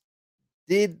players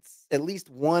did at least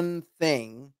one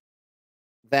thing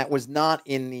that was not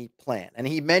in the plan, and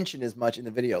he mentioned as much in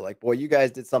the video, like, "Boy, you guys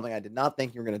did something I did not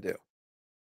think you were gonna do."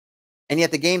 And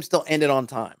yet the game still ended on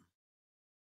time.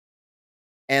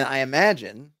 And I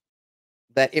imagine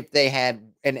that if they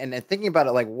had and thinking about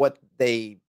it, like what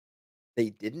they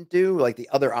didn't do, like the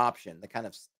other option, the kind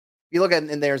of you look at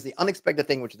and there's the unexpected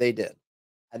thing which they did,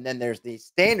 and then there's the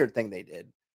standard thing they did.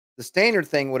 The standard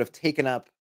thing would have taken up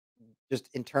just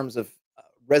in terms of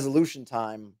resolution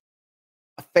time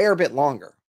a fair bit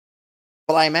longer.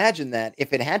 But I imagine that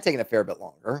if it had taken a fair bit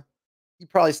longer, he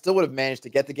probably still would have managed to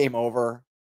get the game over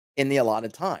in the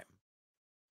allotted time.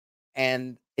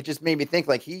 And it just made me think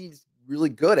like he's really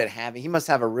good at he must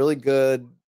have a really good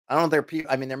I don't know if there are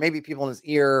people I mean, there may be people in his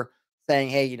ear saying,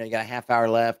 "Hey, you got a half hour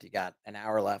left, you got an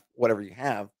hour left, whatever you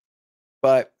have."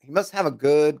 But he must have a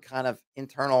good kind of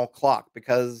internal clock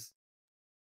because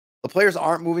the players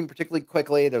aren't moving particularly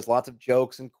quickly. There's lots of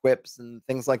jokes and quips and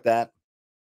things like that.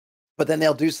 But then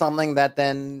they'll do something that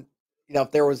then,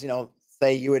 if there was,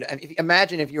 say you would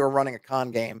imagine if you were running a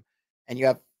con game and you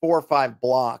have 4 or 5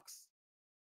 blocks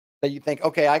that you think,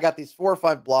 okay, I got these 4 or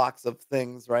 5 blocks of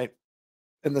things, right?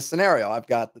 in the scenario. I've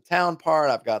got the town part,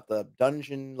 I've got the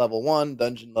dungeon level 1,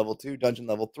 dungeon level 2, dungeon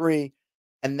level 3,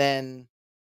 and then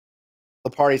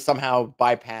the party somehow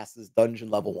bypasses dungeon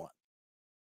level 1.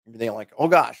 And they're like, "Oh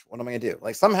gosh, what am I gonna do?"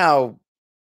 Like, somehow,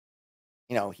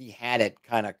 he had it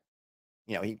kinda,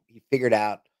 he figured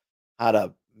out how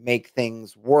to make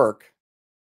things work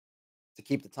to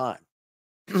keep the time,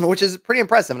 which is pretty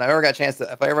impressive, and if I ever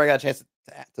got a chance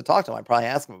to talk to him, I'd probably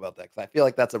ask him about that because I feel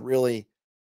like that's a really,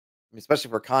 I mean, especially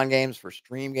for con games, for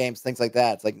stream games, things like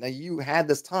that. It's like, now you had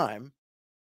this time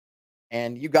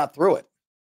and you got through it.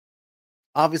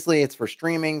 Obviously, it's for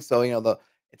streaming, so,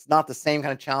 it's not the same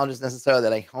kind of challenges necessarily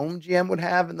that a home GM would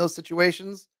have in those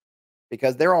situations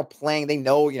because they're all playing, they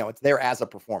know, it's there as a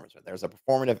performance, right? There's a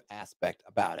performative aspect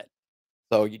about it.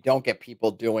 So you don't get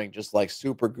people doing just like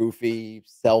super goofy,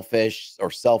 selfish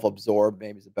or self-absorbed,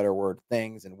 maybe is a better word,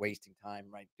 things and wasting time,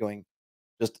 right? Doing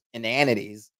just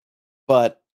inanities.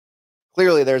 But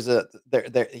clearly there's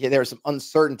some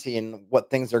uncertainty in what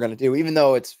things are going to do, even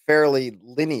though it's fairly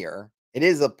linear. It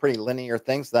is a pretty linear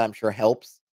thing, so that I'm sure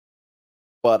helps.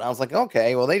 But I was like,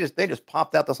 okay, well, they just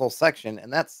popped out this whole section,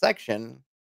 and that section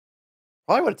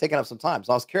probably would have taken up some time.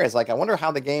 So I was curious, like, I wonder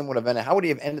how the game would have ended. How would he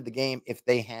have ended the game if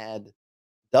they had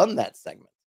done that segment?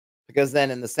 Because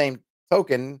then, in the same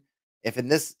token, if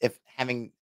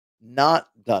having not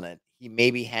done it, he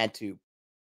maybe had to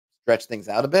stretch things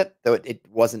out a bit, though it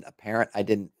wasn't apparent. I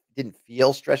didn't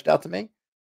feel stretched out to me.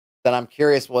 Then I'm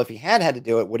curious. Well, if he had to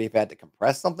do it, would he have had to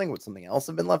compress something? Would something else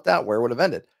have been left out? Where would it have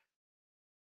ended?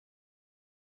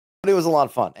 But it was a lot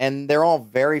of fun, and they're all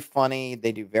very funny.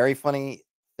 They do very funny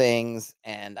things,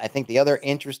 and I think the other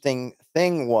interesting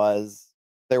thing was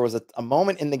there was a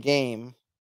moment in the game.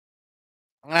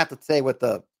 I'm gonna have to say what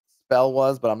the spell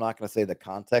was, but I'm not gonna say the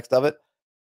context of it.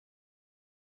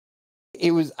 It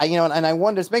was, and I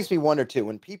wonder. This makes me wonder too.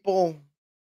 When people,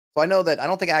 so I know that I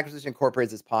don't think Acquisition Incorporated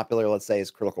is as popular, let's say, as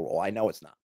Critical Role. I know it's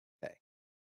not. Okay,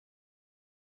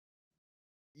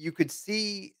 you could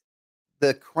see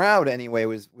the crowd anyway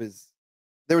was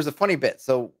there was a funny bit.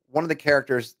 So one of the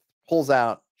characters pulls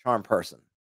out Charm Person,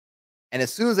 and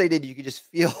as soon as they did, you could just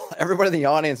feel everybody in the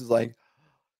audience was like,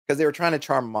 because they were trying to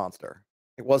charm a monster.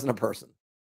 It wasn't a person.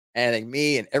 And I think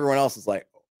me and everyone else is like,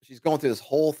 she's going through this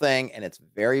whole thing, and it's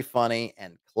very funny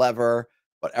and clever,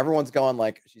 but everyone's going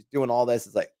like, she's doing all this.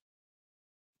 It's like,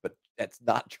 but that's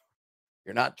not,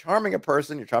 you're not charming a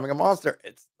person, you're charming a monster.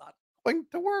 It's not going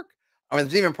to work. I mean,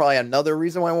 there's even probably another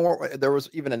reason why it won't work. There was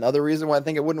even another reason why I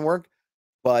think it wouldn't work,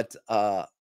 but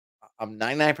I'm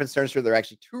 99% sure there are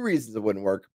actually two reasons it wouldn't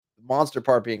work. The monster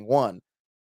part being one.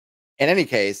 In any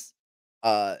case,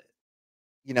 uh,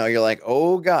 you're like,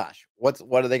 "Oh gosh, what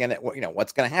are they gonna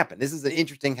what's gonna happen?" This is an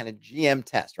interesting kind of GM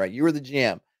test, right? You were the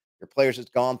GM. Your players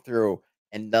just gone through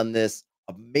and done this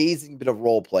amazing bit of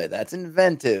role play that's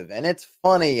inventive and it's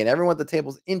funny and everyone at the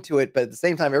table's into it, but at the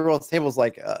same time, everyone at the table's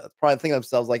like, probably thinking to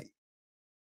themselves like,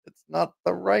 "It's not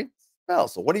the right spell."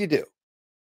 So what do you do?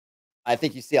 I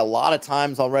think you see a lot of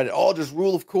times on Reddit, "Oh, just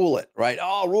rule of cool it," right?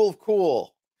 "Oh, rule of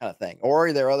cool," kind of thing.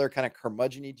 Or there are other kind of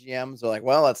curmudgeon GMs are like,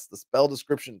 "Well, that's the spell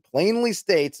description plainly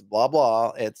states blah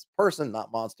blah. It's person,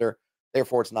 not monster.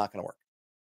 Therefore, it's not going to work."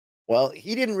 Well,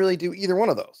 he didn't really do either one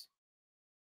of those.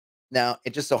 Now,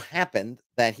 it just so happened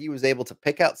that he was able to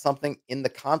pick out something in the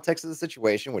context of the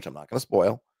situation, which I'm not going to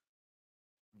spoil,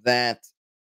 that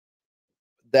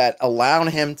allowed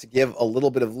him to give a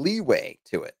little bit of leeway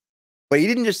to it. But he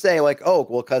didn't just say like, "Oh,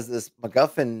 well, because this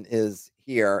MacGuffin is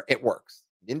here, it works."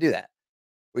 He didn't do that.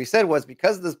 What he said was,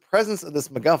 because of the presence of this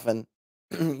MacGuffin,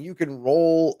 you can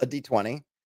roll a d20,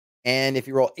 and if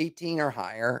you roll 18 or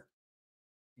higher,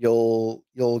 you'll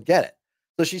get it.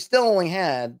 So she still only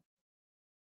had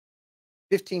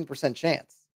 15%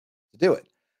 chance to do it,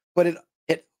 but it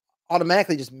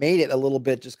automatically just made it a little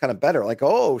bit just kind of better. Like,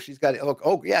 oh, she's got it.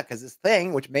 Oh, yeah, because this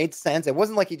thing, which made sense. It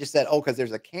wasn't like he just said, "Oh, because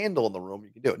there's a candle in the room, you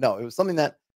can do it." No, it was something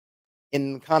that,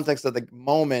 in context of the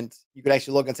moment, you could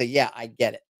actually look and say, "Yeah, I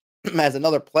get it." As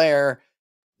another player,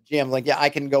 GM like, "Yeah, I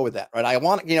can go with that, right?" I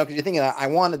want, because you're thinking, I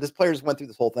wanted this player just went through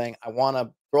this whole thing. I want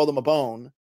to throw them a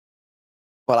bone,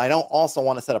 but I don't also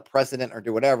want to set a precedent or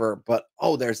do whatever. But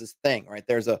oh, there's this thing, right?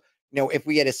 There's a, if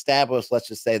we had established, let's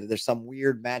just say that there's some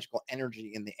weird magical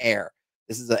energy in the air.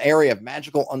 This is an area of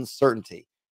magical uncertainty.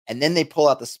 And then they pull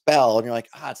out the spell, and you're like,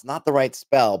 it's not the right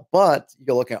spell. But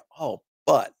you look at, oh,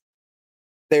 but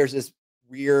there's this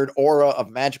weird aura of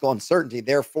magical uncertainty.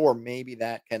 Therefore, maybe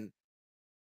that can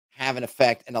have an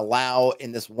effect and allow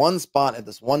in this one spot at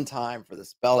this one time for the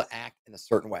spell to act in a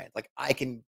certain way. It's like, I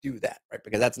can do that, right?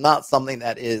 Because that's not something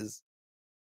that is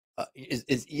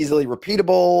easily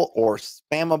repeatable or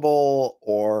spammable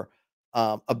or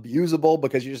abusable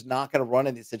because you're just not going to run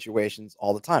into these situations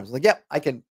all the time. So like, yep,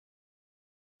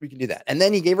 we can do that. And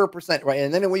then he gave her a percent, right?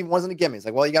 And then it wasn't a gimme. It's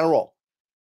like, well, you got to roll.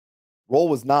 Roll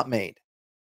was not made.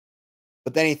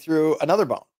 But then he threw another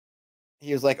bone.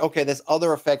 He was like, okay, this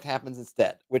other effect happens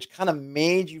instead, which kind of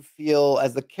made you feel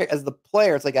as the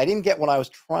player. It's like I didn't get what I was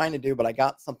trying to do, but I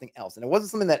got something else, and it wasn't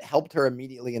something that helped her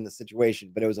immediately in the situation.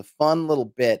 But it was a fun little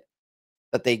bit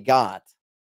that they got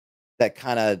that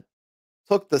kind of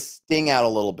took the sting out a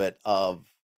little bit of.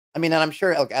 I mean, and I'm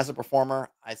sure, like as a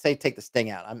performer, I say take the sting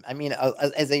out. I mean,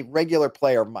 as a regular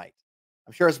player might.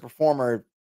 I'm sure as a performer,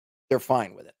 they're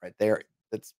fine with it, right?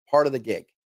 That's part of the gig.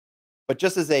 But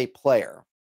just as a player,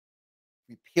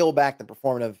 we peel back the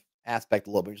performative aspect a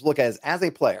little bit. Just look at it as a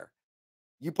player,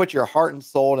 you put your heart and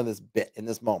soul in this bit in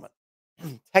this moment.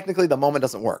 Technically, the moment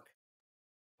doesn't work,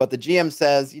 but the GM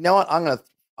says, "You know what? I'm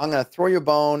gonna throw you a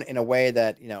bone in a way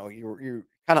that you're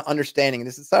kind of understanding.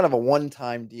 This is sort of a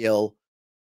one-time deal.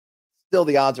 Still,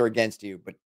 the odds are against you,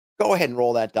 but go ahead and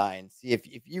roll that die and see if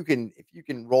you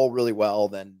can roll really well.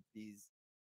 Then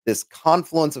this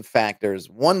confluence of factors,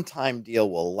 one-time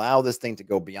deal will allow this thing to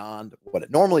go beyond what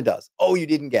it normally does. Oh, you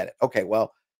didn't get it. Okay,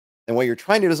 well, then what you're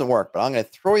trying to do doesn't work, but I'm going to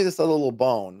throw you this other little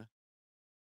bone.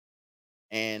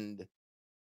 And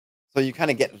so you kind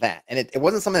of get that. And it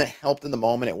wasn't something that helped in the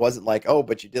moment. It wasn't like, oh,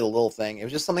 but you did a little thing. It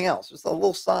was just something else, just a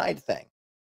little side thing.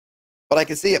 But I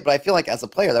could see it. But I feel like as a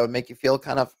player, that would make you feel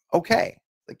kind of okay.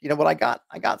 Like, you know what, I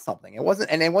got something. It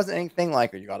wasn't anything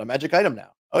like, oh, you got a magic item now.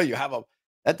 Oh,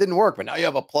 that didn't work, but now you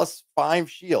have a +5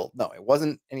 shield. No, it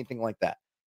wasn't anything like that.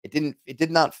 It did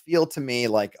not feel to me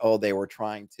like, oh, they were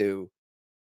trying to,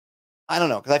 I don't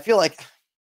know, because I feel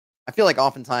like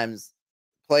oftentimes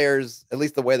players, at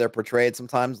least the way they're portrayed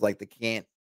sometimes, like they can't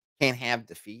have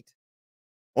defeat.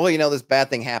 Well, this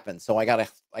bad thing happened, so I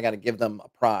gotta give them a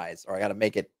prize, or I gotta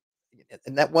make it.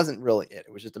 And that wasn't really it.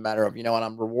 It was just a matter of, and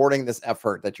I'm rewarding this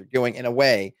effort that you're doing in a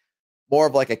way, more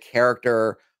of like a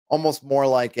character, almost more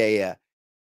like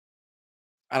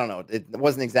I don't know. It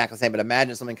wasn't exactly the same, but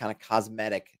imagine something kind of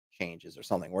cosmetic changes or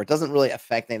something where it doesn't really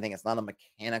affect anything. It's not a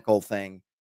mechanical thing,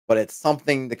 but it's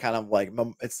something to kind of like,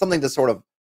 it's something to sort of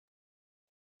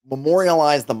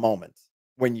memorialize the moment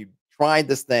when you tried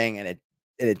this thing and it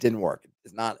didn't work.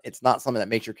 It's not something that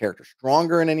makes your character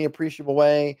stronger in any appreciable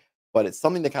way, but it's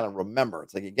something to kind of remember.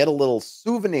 It's like you get a little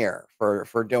souvenir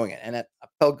for doing it, and it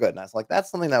felt good. And I was like,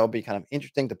 that's something that would be kind of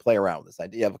interesting to play around with, this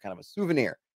idea of a kind of a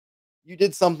souvenir. You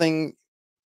did something,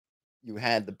 you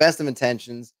had the best of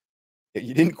intentions,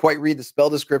 you didn't quite read the spell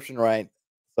description right,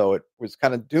 so it was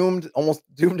kind of doomed, almost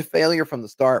doomed to failure from the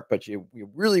start. But you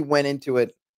really went into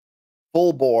it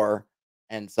full bore.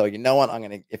 And so, you know what?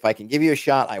 If I can give you a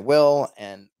shot, I will.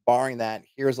 And barring that,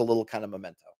 here's a little kind of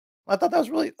memento. I thought that was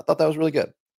really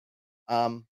good.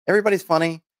 Everybody's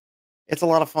funny. It's a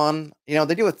lot of fun.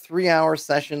 They do a 3-hour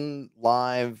session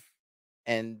live,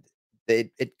 and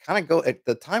it kind of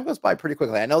the time goes by pretty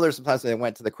quickly. I know there's sometimes when they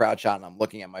went to the crowd shot and I'm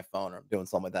looking at my phone or I'm doing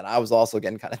something like that. I was also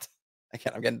getting kind of,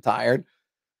 again, I'm getting tired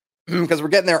because we're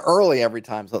getting there early every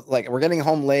time. So like we're getting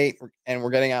home late and we're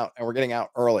getting out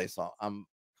early. So I'm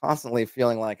constantly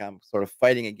feeling like I'm sort of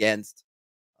fighting against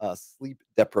sleep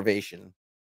deprivation.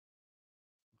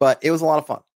 But it was a lot of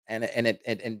fun, and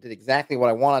did exactly what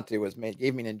I wanted to. Was made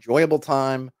gave me an enjoyable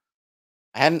time.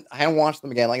 I hadn't watched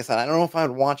them again. Like I said, I don't know if I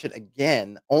would watch it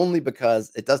again, only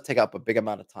because it does take up a big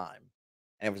amount of time,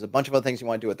 and there was a bunch of other things you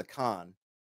want to do at the con,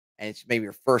 and it's maybe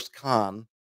your first con,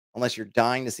 unless you're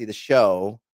dying to see the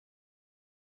show.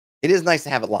 It is nice to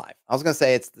have it live. I was gonna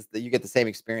say that you get the same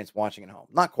experience watching at home.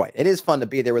 Not quite. It is fun to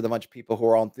be there with a bunch of people who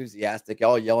are all enthusiastic,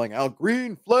 all yelling out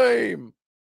 "Green Flame,"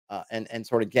 and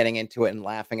sort of getting into it and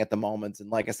laughing at the moments. And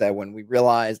like I said, when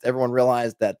everyone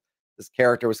realized that this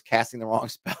character was casting the wrong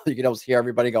spell, you could almost hear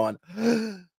everybody going,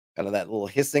 kind of that little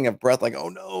hissing of breath, like, "Oh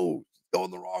no, it's going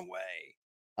the wrong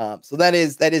way." So that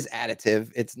is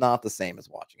additive. It's not the same as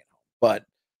watching at home, but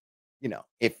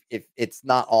if it's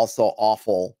not also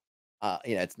awful,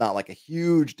 it's not like a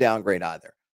huge downgrade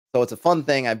either. So it's a fun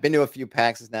thing. I've been to a few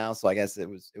PAXs now, so I guess it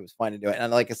was fun to do it.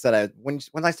 And like I said, when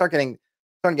I starting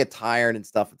to get tired and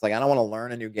stuff, it's like I don't want to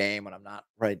learn a new game when I'm not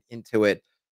right into it.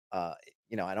 Uh,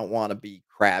 I don't want to be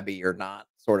crabby or not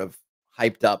sort of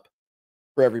hyped up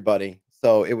for everybody.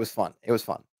 So it was fun. It was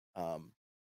fun. Um,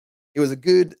 it was a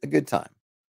good time.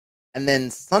 And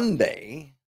then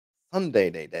Sunday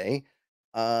day,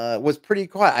 was pretty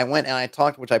quiet. I went and I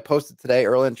talked, which I posted today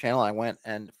early in the channel. I went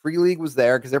and Free League was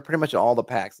there because they're pretty much at all the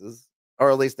PAXs,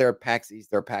 or at least they're at PAX East,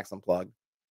 they're PAX Unplugged.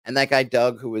 And that guy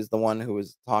Doug, who is the one who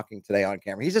was talking today on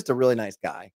camera, he's just a really nice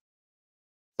guy.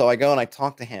 So I go and I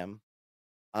talk to him.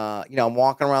 I'm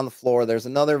walking around the floor. There's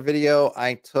another video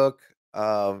I took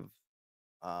of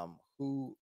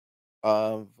who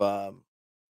of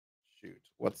shoot,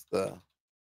 what's the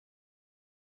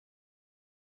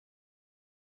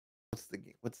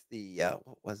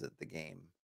what was it the game?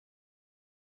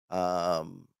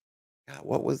 Um God,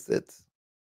 what was it?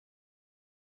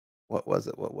 What was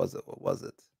it? What was it? What was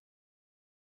it?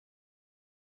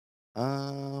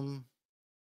 Um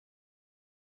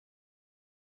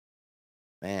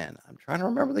Man, I'm trying to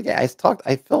remember the game.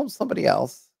 I filmed somebody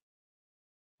else.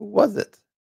 Who was it?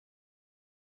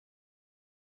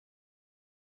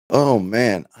 Oh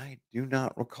man, I do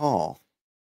not recall.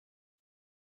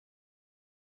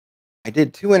 I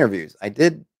did 2 interviews. I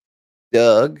did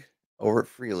Doug over at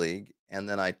Free League, and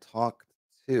then I talked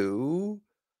to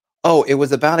it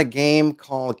was about a game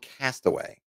called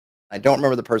Castaway. I don't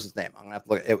remember the person's name. I'll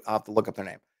have to look up their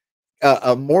name.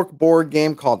 A more board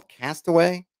game called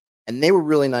Castaway, and they were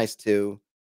really nice too.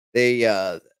 They,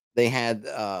 they had,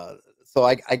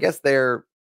 I guess they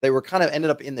were kind of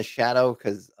ended up in the shadow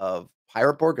because of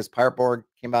Pirate Borg, because Pirate Borg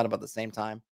came out about the same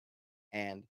time,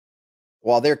 and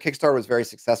while their Kickstarter was very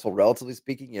successful, relatively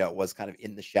speaking, it was kind of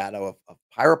in the shadow of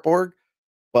Pirate Borg.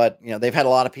 But, they've had a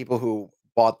lot of people who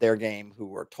bought their game who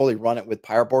were totally run it with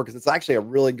Pirate Borg because it's actually a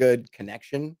really good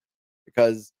connection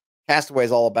because Castaway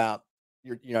is all about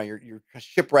you're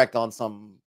shipwrecked on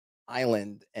some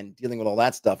island and dealing with all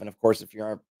that stuff. And of course, if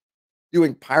you're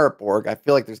doing Pirate Borg, I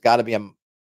feel like there's got to be a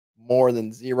more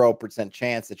than 0%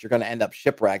 chance that you're going to end up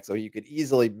shipwrecked. So you could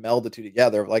easily meld the two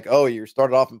together. Like, oh, you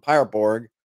started off in Pirate Borg,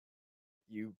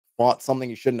 you fought something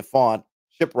you shouldn't have fought,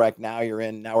 shipwrecked. Now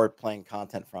we're playing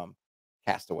content from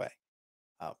Castaway.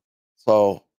 Um,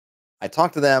 so I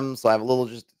talked to them. So I have a little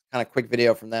just kind of quick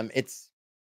video from them.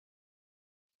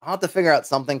 I'll have to figure out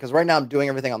something because right now I'm doing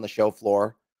everything on the show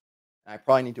floor. And I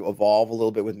probably need to evolve a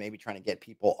little bit with maybe trying to get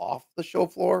people off the show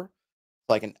floor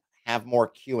so I can have more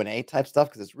Q&A type stuff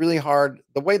because it's really hard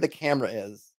the way the camera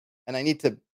is, and I need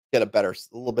to get a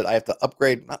little bit. I have to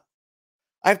upgrade. I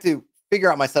have to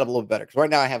figure out my setup a little bit better because right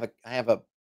now I have a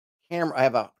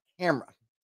camera.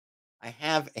 I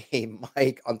have a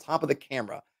mic on top of the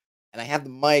camera, and I have the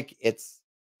mic. It's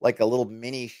like a little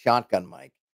mini shotgun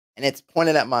mic, and it's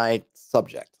pointed at my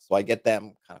subject, so I get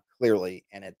them kind of clearly,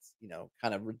 and it's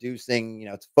kind of reducing.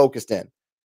 It's focused in.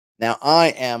 Now I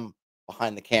am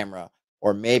behind the camera,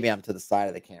 or maybe I'm to the side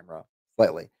of the camera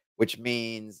slightly, which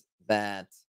means that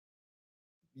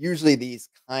usually these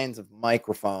kinds of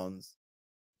microphones,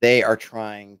 they are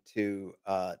trying to,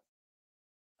 I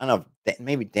don't know,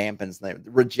 maybe dampens,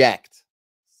 reject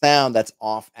sound that's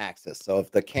off axis. So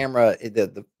if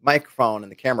the microphone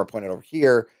and the camera pointed over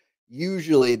here,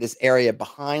 usually this area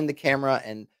behind the camera,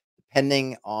 and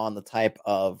depending on the type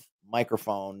of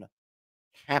microphone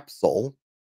capsule,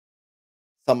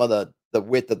 some of the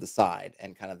width of the side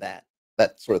and kind of that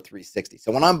sort of 360.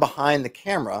 So when I'm behind the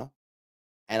camera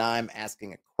and I'm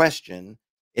asking a question,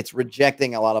 it's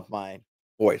rejecting a lot of my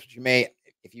voice, which you may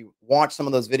if you watch some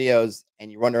of those videos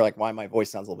and you wonder like why my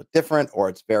voice sounds a little bit different or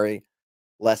it's very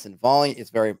less in volume, it's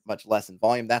very much less in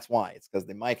volume. That's why. It's because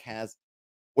the mic has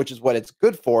which is what it's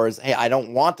good for is hey, I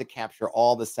don't want to capture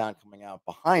all the sound coming out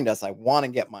behind us. I want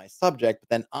to get my subject, but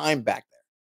then I'm back there.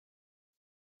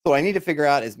 So what I need to figure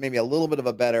out is maybe a little bit of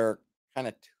a better kind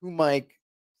of two mic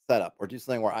setup or do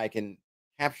something where I can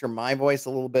capture my voice a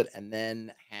little bit and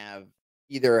then have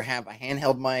a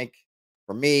handheld mic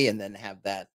for me and then have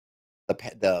the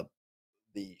pa-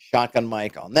 the shotgun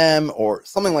mic on them or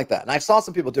something like that. And I saw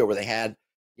some people do it where they had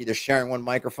either sharing one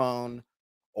microphone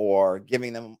or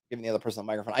giving the other person a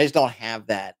microphone. I just don't have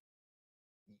that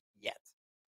yet.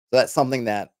 So that's something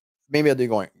that maybe I'll do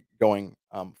going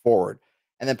forward.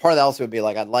 And then part of that also would be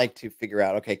like I'd like to figure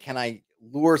out, okay, can I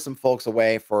lure some folks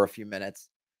away for a few minutes?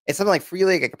 It's something like Free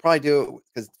League. I could probably do it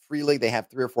because Free League they have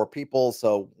 3 or 4 people,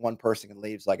 so one person can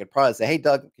leave. So I could probably say, "Hey,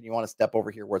 Doug, can you want to step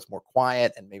over here where it's more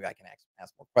quiet, and maybe I can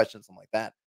ask more questions, something like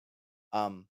that."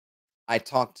 Um, I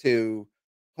talked to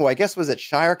who I guess was at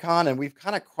ShireCon, and we've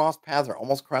kind of crossed paths or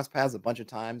almost crossed paths a bunch of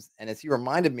times. And as he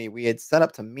reminded me, we had set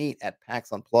up to meet at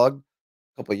PAX Unplugged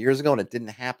a couple of years ago, and it didn't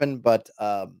happen. But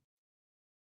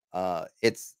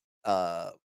it's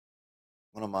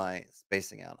what am I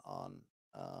spacing out on?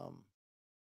 Um,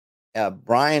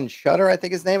 Brian Shutter, I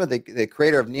think his name, the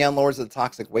creator of Neon Lords of the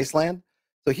Toxic Wasteland.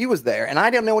 So he was there, and I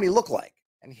didn't know what he looked like.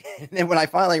 And, and then when I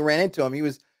finally ran into him, he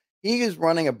was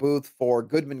running a booth for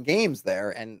Goodman Games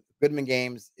there, and Goodman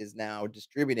Games is now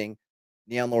distributing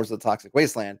Neon Lords of the Toxic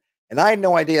Wasteland. And I had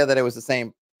no idea that it was the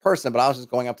same person, but I was just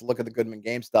going up to look at the Goodman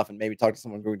Games stuff and maybe talk to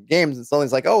someone from Goodman Games, and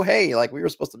someone's like, "Oh, hey, like we were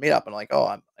supposed to meet up," and I'm like, "Oh,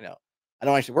 I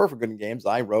don't actually work for Goodman Games.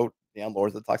 I wrote Neon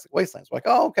Lords of the Toxic Wasteland." So like,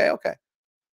 "Oh, okay, okay."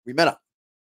 We met up.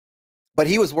 but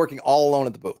he was working all alone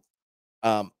at the booth.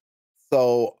 Um,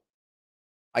 so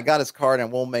I got his card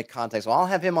and we'll make contact. So I'll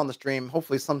have him on the stream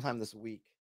hopefully sometime this week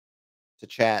to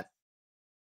chat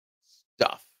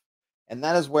stuff. And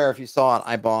that is where, if you saw it,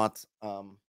 I bought.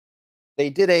 They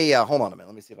did a. Hold on a minute.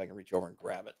 Let me see if I can reach over and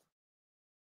grab it.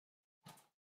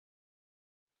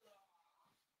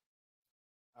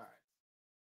 All right.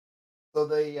 So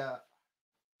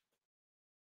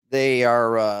they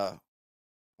are.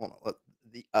 Hold on.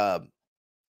 The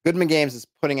Goodman Games is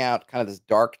putting out kind of this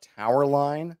Dark Tower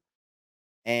line,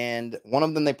 and one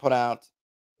of them they put out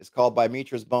is called "By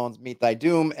Mitra's Bones Meet Thy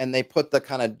Doom," and they put the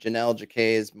kind of Janelle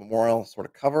Jacquet's memorial sort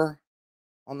of cover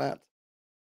on that.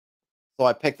 So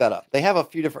I picked that up. They have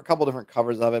couple different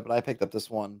covers of it, but I picked up this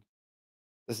one.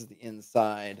 This is the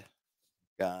inside.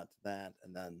 Got that,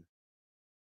 and then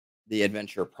the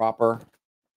adventure proper.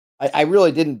 I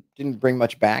really didn't bring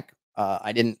much back.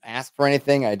 I didn't ask for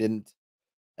anything. I didn't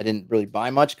really buy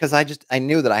much because I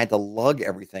knew that I had to lug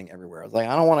everything everywhere. I was like,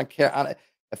 I don't want to care.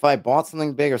 If I bought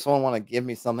something big or someone want to give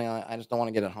me something, I just don't want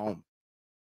to get it home.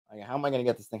 Like, how am I going to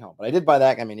get this thing home? But I did buy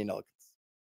that. I mean,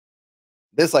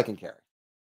 this I can carry.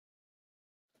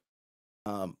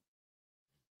 Um,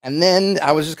 and then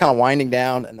I was just kind of winding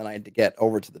down, and then I had to get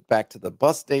over to the back to the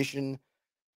bus station,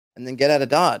 and then get out of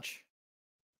Dodge.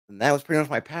 And that was pretty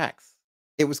much my PAX.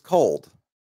 It was cold.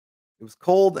 It was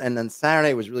cold, and then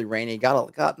Saturday was really rainy.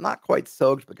 Got not quite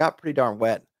soaked, but got pretty darn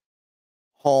wet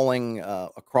hauling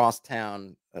across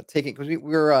town, taking because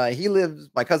we're he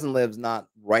lives. My cousin lives not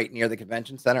right near the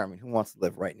convention center. I mean, who wants to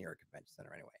live right near a convention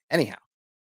center anyway? Anyhow,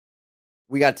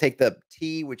 we got to take the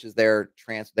T, which is their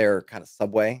kind of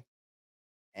subway,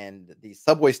 and the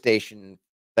subway station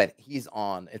that he's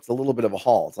on. It's a little bit of a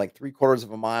haul. It's like 3/4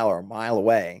 of a mile or a mile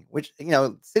away. Which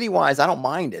city wise, I don't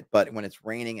mind it, but when it's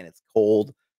raining and it's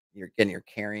cold, you're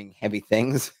carrying heavy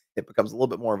things. It becomes a little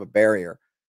bit more of a barrier.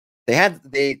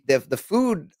 The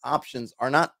food options are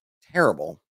not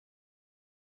terrible,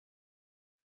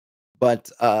 but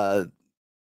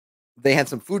they had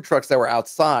some food trucks that were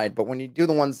outside. But when you do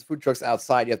food trucks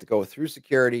outside, you have to go through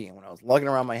security. And when I was lugging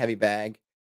around my heavy bag,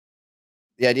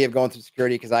 the idea of going through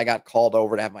security, because I got called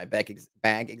over to have my bag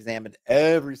examined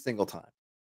every single time.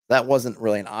 That wasn't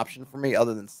really an option for me,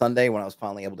 other than Sunday when I was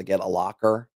finally able to get a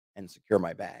locker and secure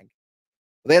my bag.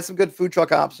 But they had some good food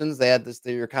truck options. They had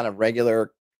your kind of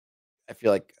regular, I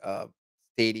feel like,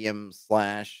 stadium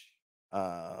slash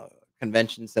uh,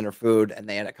 convention center food, and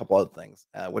they had a couple other things.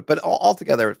 But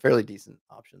altogether, fairly decent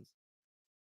options.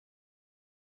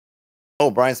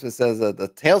 Oh, Brian Smith says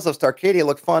the Tales of Starcadia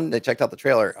look fun. They checked out the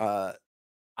trailer.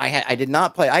 I did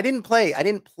not play. I didn't play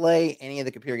any of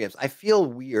the computer games. I feel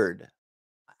weird.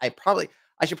 I should probably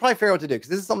figure out what to do because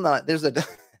this is something that there's a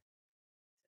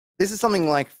this is something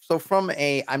like so from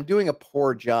a I'm doing a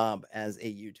poor job as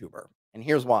a YouTuber, and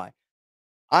here's why.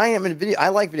 I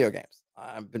like video games.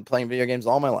 I've been playing video games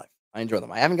all my life. I enjoy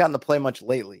them. I haven't gotten to play much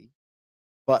lately,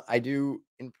 but I do,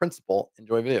 in principle,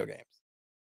 enjoy video games.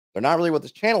 They're not really what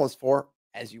this channel is for,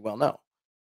 as you well know.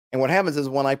 And what happens is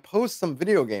when I post some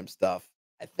video game stuff,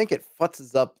 I think it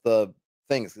futzes up the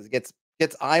things because it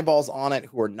gets eyeballs on it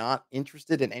who are not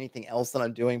interested in anything else that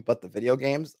I'm doing but the video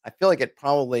games. I feel like it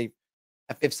probably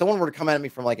if someone were to come at me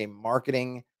from like a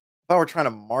marketing, if I were trying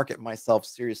to market myself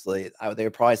seriously, they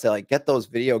would probably say like, get those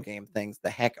video game things the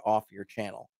heck off your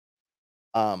channel.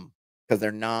 Because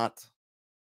they're not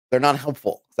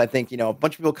helpful. Because I think a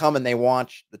bunch of people come and they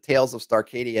watch the Tales of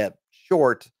Starcadia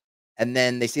short, and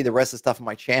then they see the rest of the stuff on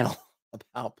my channel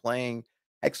about playing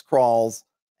X crawls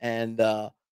and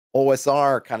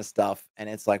OSR kind of stuff, and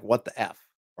it's like, what the f,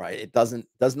 right? It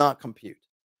does not compute.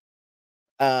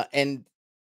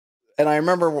 And I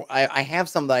remember I have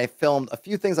some that I filmed, a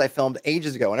few things I filmed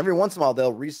ages ago, and every once in a while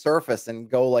they'll resurface and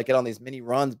go like get on these mini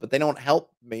runs, but they don't help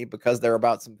me because they're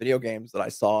about some video games that I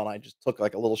saw, and I just took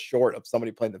like a little short of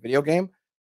somebody playing the video game.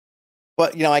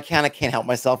 But I kind of can't help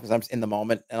myself because I'm in the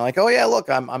moment and I'm like, oh yeah,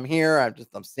 look, I'm here.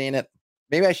 I'm seeing it.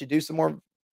 Maybe I should do some more.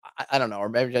 I don't know, or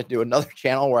maybe I should do another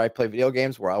channel where I play video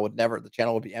games where the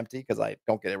channel would be empty because I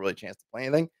don't get a really chance to play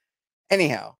anything.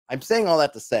 Anyhow, I'm saying all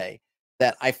that to say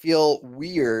that I feel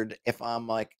weird if I'm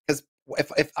like, because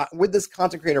with this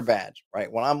content creator badge,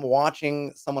 right? When I'm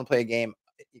watching someone play a game,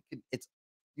 it's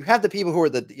you have the people who are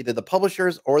either the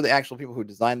publishers or the actual people who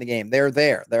design the game. They're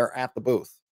there. They're at the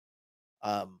booth.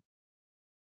 Um,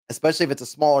 Especially if it's a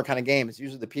smaller kind of game, it's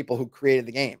usually the people who created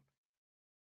the game,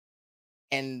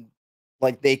 and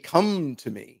like they come to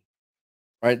me.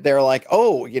 Right, they're like,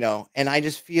 "Oh," and I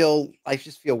just feel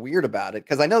weird about it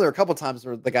because I know there are a couple times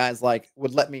where the guys, like,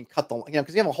 would let me cut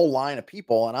because you have a whole line of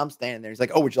people and I'm standing there. He's like,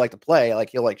 "Oh, would you like to play?"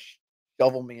 Like, he'll, like,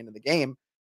 shovel me into the game,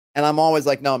 And I'm always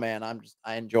like, "No, man,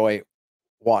 I enjoy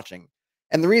watching."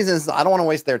 And the reason is I don't wanna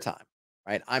waste their time,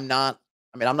 right? I'm not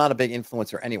a big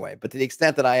influencer anyway, but to the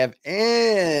extent that I have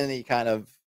any kind of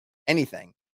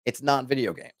anything, it's not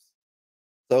video games.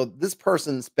 So this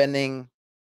person spending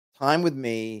time with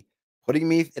me, putting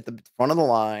me at the front of the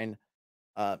line,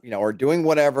 or doing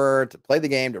whatever to play the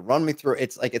game, to run me through,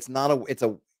 it's like it's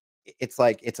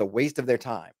a waste of their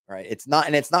time, right? It's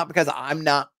not because I'm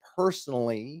not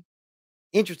personally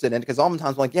interested in it, because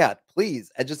oftentimes I'm like, yeah,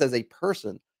 please, just as a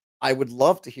person, I would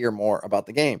love to hear more about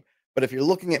the game. But if you're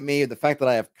looking at me, the fact that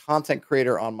I have content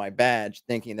creator on my badge,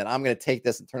 thinking that I'm going to take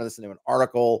this and turn this into an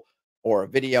article or a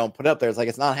video and put it up there, it's like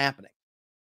it's not happening.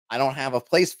 I don't have a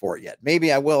place for it yet.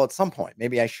 Maybe I will at some point.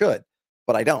 Maybe I should,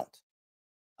 but I don't.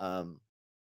 Um,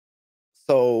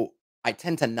 so I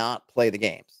tend to not play the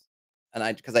games, and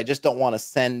I because I just don't want to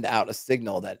send out a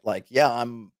signal that like, yeah,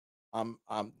 I'm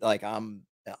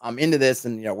into this,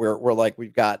 and we're like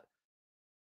we've got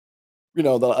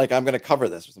like I'm going to cover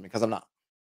this or something because I'm not.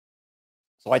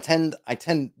 So I tend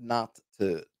not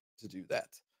to do that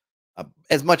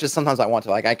as much as sometimes I want to.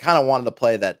 Like I kind of wanted to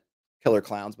play that Killer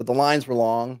Clowns, but the lines were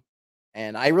long,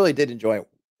 and I really did enjoy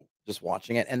just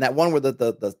watching it. And that one where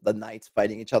the knights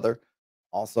fighting each other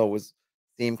also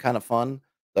seemed kind of fun,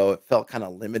 though it felt kind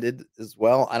of limited as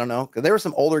well. I don't know, because there were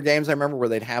some older games I remember where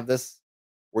they'd have this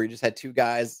where you just had two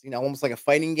guys, almost like a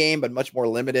fighting game, but much more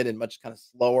limited and much kind of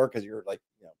slower because you're like,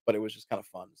 but it was just kind of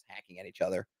fun, just hacking at each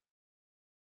other.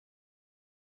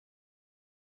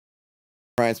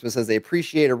 Brian Smith says they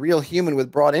appreciate a real human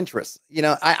with broad interests.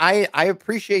 I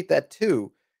appreciate that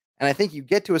too. And I think you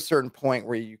get to a certain point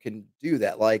where you can do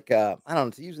that. Like, I don't know,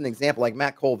 to use an example, like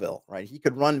Matt Colville, right? He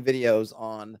could run videos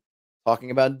on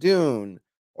talking about Dune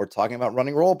or talking about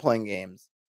running role playing games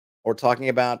or talking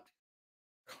about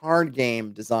card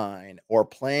game design or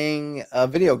playing a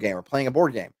video game or playing a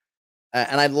board game.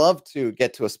 And I'd love to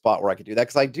get to a spot where I could do that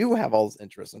because I do have all those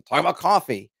interests and talk about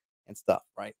coffee and stuff,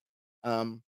 right?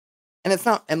 Um, and it's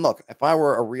not and look, if I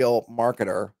were a real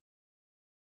marketer,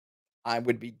 I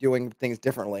would be doing things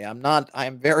differently.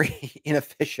 I'm very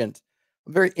inefficient.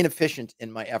 I'm very inefficient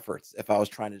in my efforts if I was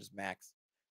trying to just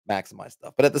maximize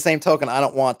stuff. But at the same token, I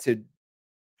don't want to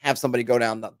have somebody go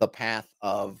down the path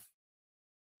of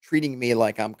treating me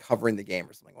like I'm covering the game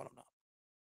or something when I'm not.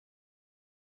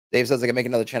 Dave says I can make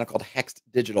another channel called Hexed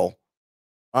Digital.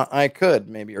 I could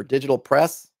maybe, or Digital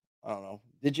Press. I don't know.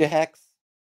 Digihex,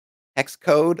 Hex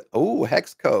Code. Oh,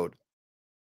 Hex Code.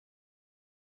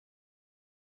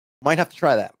 Might have to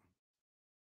try that.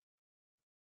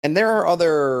 And there are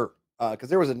other, because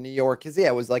there was a New York, because yeah,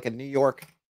 it was like a New York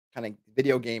kind of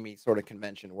video gamey sort of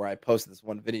convention where I posted this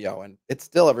one video, and it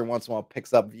still every once in a while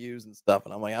picks up views and stuff.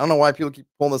 And I'm like, I don't know why people keep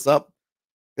pulling this up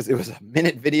because it was a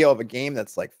minute video of a game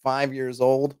that's like 5 years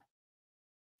old.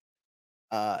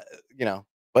 Uh, you know,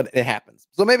 but it happens.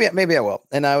 So maybe I will,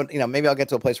 and I would, maybe I'll get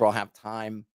to a place where I'll have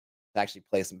time to actually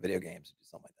play some video games and do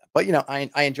something like that.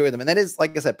 But I enjoy them, and that is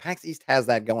like I said, PAX East has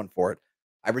that going for it.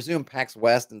 I presume PAX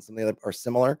West and some of the other are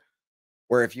similar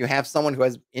where if you have someone who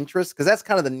has interest, because that's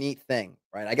kind of the neat thing,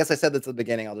 right? I guess I said this at the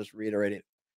beginning. I'll just reiterate it.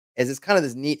 Is it's kind of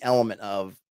this neat element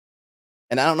of,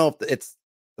 and I don't know if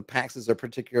the PAXs are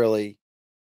particularly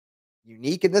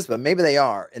unique in this, but maybe they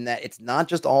are in that it's not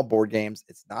just all board games,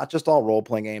 it's not just all role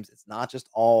playing games, it's not just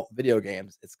all video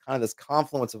games. It's kind of this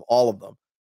confluence of all of them.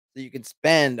 So you can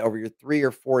spend over your 3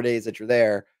 or 4 days that you're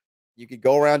there, you could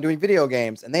go around doing video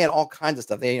games, and they had all kinds of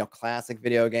stuff. They had, classic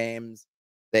video games.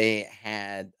 They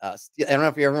had Steel, I don't know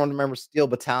if you everyone remember Steel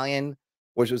Battalion,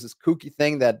 which was this kooky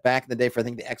thing that back in the day for I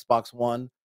think the Xbox One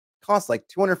cost like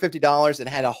 $250. It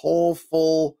had a whole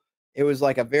full. It was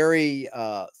like a very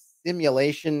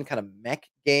simulation kind of mech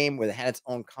game where it had its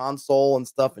own console and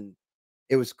stuff, and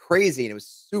it was crazy and it was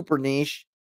super niche.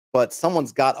 But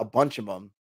someone's got a bunch of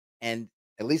them, and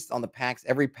at least on the PAX,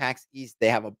 every PAX East, they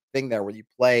have a thing there where you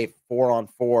play 4 on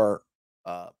 4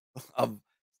 uh, of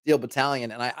Steel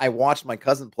Battalion. And I watched my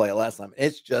cousin play it last time.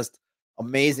 It's just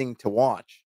amazing to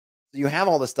watch. So you have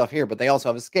all this stuff here, but they also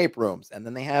have escape rooms. And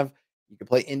then you can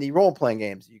play indie role playing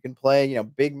games. You can play,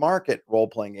 big market role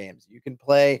playing games. You can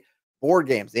play board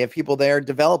games. They have people there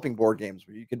developing board games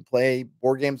where you can play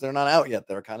board games that are not out yet,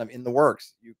 that are kind of in the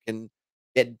works. You can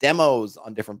get demos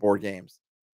on different board games.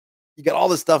 You get all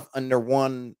this stuff under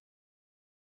one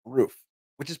roof,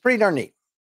 which is pretty darn neat.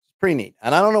 It's pretty neat.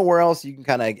 And I don't know where else you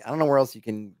can I don't know where else you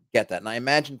can get that. And I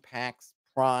imagine PAX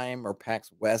Prime or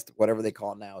PAX West, whatever they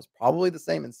call it now, is probably the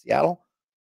same in Seattle.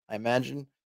 I imagine.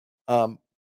 Um,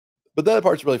 but the other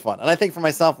part's really fun. And I think for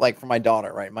myself, like for my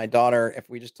daughter, right? My daughter, if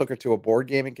we just took her to a board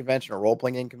gaming convention or role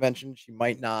playing game convention, she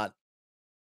might not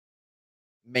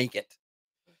make it.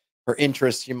 her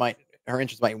interest might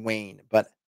wane, but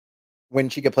when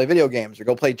she could play video games or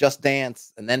go play Just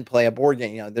Dance and then play a board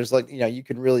game, there's like, you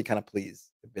can really kind of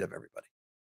please a bit of everybody.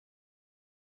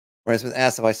 Whereas was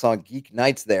asked if I saw Geek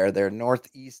Nights there, their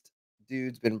Northeast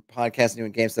dude's been podcasting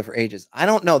doing game stuff for ages. I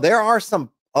don't know. There are some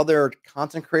other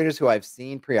content creators who I've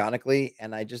seen periodically,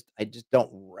 and I just don't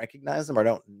recognize them or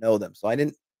don't know them. So I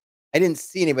didn't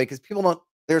see anybody because people don't.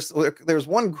 There's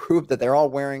one group that they're all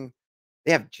wearing.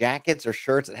 They have jackets or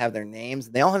shirts that have their names,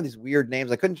 and they all have these weird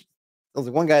names. I couldn't. There was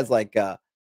like one guy's like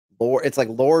Lord. It's like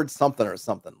Lord something or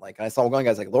something. Like I saw one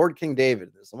guy's like Lord King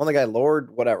David. There's some other guy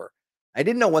Lord whatever. I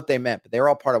didn't know what they meant, but they were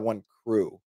all part of one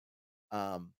crew.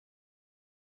 Um,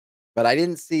 but I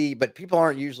didn't see. But people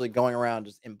aren't usually going around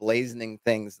just emblazoning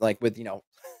things like with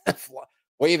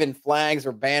waving flags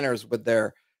or banners with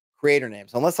their creator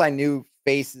names, unless I knew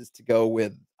faces to go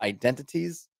with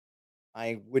identities.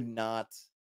 I would not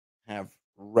have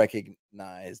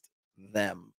recognized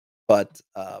them. But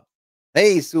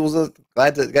hey, Souza,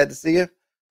 glad to see you.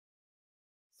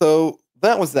 So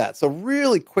that was that. So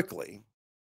really quickly,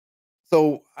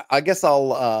 so I guess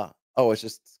I'll. Oh, it's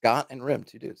just Scott and Rim,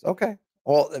 two dudes. Okay.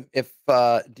 Well, if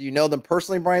do you know them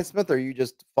personally, Brian Smith, or are you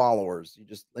just followers? You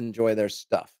just enjoy their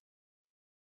stuff.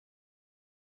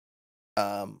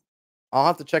 Um, I'll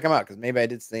have to check them out because maybe I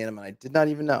did see them and I did not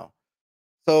even know.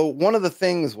 So one of the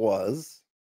things was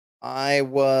I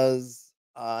was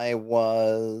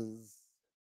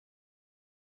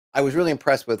really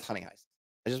impressed with Honey Heist.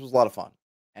 It just was a lot of fun.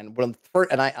 And when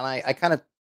first, and I kind of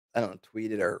I don't know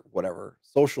tweeted or whatever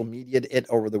social mediaed it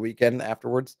over the weekend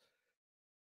afterwards,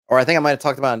 or I think I might have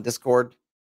talked about it on Discord.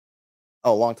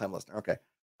 Oh, long time listener. Okay.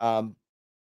 Um,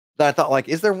 that I thought like,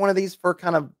 is there one of these for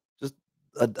kind of just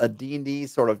a D and D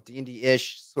sort of D&D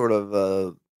ish sort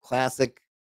of classic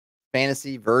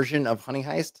fantasy version of Honey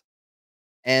Heist?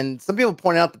 And some people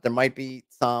point out that there might be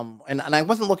some, and I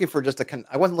wasn't looking for just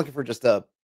I wasn't looking for just a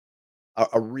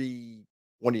re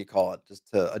what do you call it? Just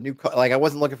a new like I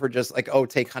wasn't looking for just like, oh,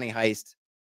 take Honey Heist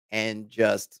and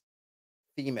just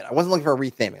theme it. I wasn't looking for a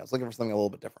retheming. I was looking for something a little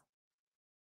bit different.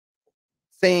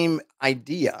 Same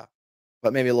idea,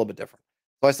 but maybe a little bit different.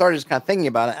 So I started just kind of thinking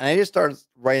about it and I just started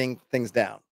writing things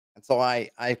down. And so I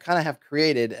kind of have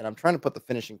created, and I'm trying to put the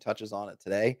finishing touches on it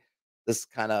today. This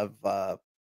kind of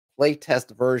play test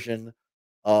version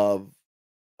of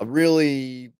a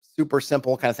really super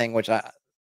simple kind of thing, which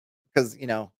because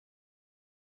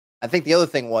I think the other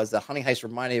thing was that Honey Heist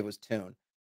reminded me it was Tune.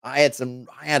 I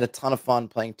had a ton of fun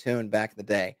playing Tune back in the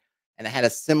day, and it had a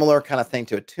similar kind of thing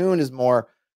to it. Tune is more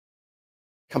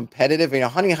competitive.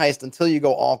 Honey Heist until you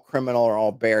go all criminal or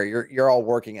all bear, you're all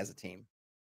working as a team.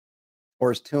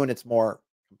 Whereas Tune, it's more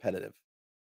competitive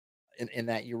in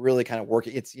that you really kind of work.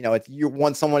 It's you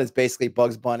one someone is basically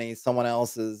Bugs Bunny, someone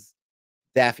else is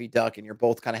Daffy Duck, and you're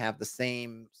both kind of have the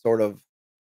same sort of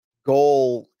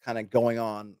goal kind of going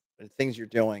on, things you're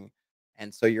doing,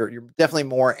 and so you're definitely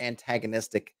more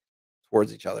antagonistic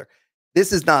towards each other.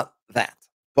 This is not that,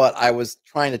 but I was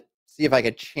trying to see if I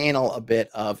could channel a bit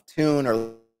of Tune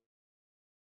or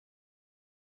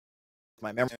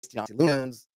my memory,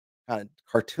 loons, kind of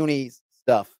cartoony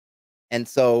stuff. And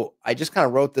so I just kind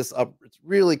of wrote this up. It's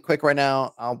really quick right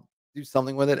now. I'll do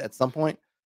something with it at some point.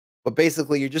 But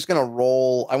basically, you're just gonna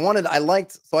roll. I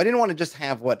didn't want to just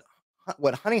have what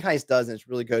Honey Heist does, and it's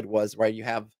really good was right.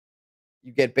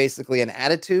 You get basically an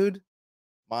attitude.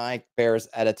 My bear's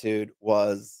attitude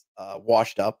was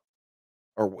washed up,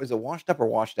 or was it washed up or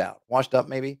washed out? Washed up,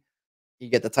 maybe. You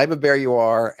get the type of bear you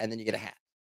are, and then you get a hat.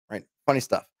 Right, funny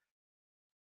stuff.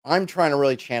 I'm trying to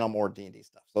really channel more D&D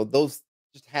stuff. So those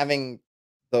just having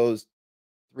those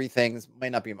 3 things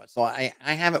might not be much. So I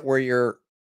have it where you're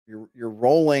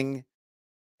rolling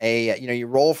you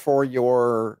roll for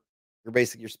your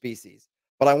basic your species.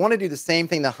 But I want to do the same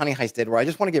thing that Honey Heist did, where I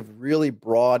just want to give really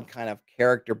broad kind of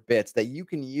character bits that you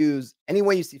can use any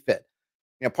way you see fit.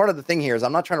 Part of the thing here is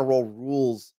I'm not trying to roll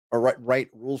rules or write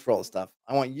rules for all this stuff.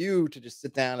 I want you to just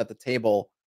sit down at the table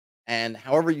and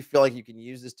however you feel like you can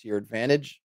use this to your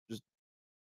advantage, just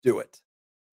do it.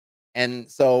 And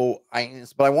so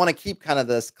but I want to keep kind of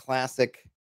this classic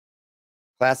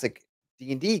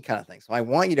D&D kind of thing. So I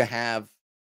want you to have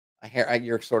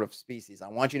your sort of species. I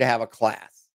want you to have a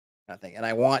class kind of thing. And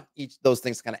I want each of those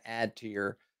things to kind of add to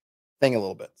your thing a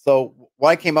little bit. So what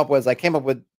I came up with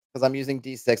because I'm using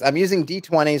D6. I'm using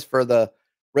D20s for the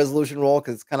resolution roll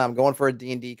because I'm going for a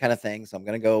D&D kind of thing. So I'm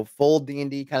going to go full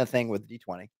D&D kind of thing with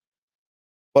D20.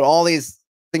 But all these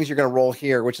things you're going to roll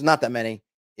here, which is not that many,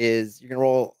 is you're going to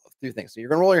roll a few things. So you're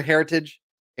going to roll your heritage.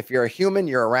 If you're a human,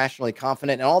 you're irrationally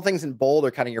confident, and all things in bold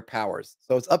are kind of your powers.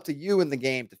 So it's up to you in the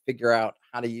game to figure out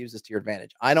how to use this to your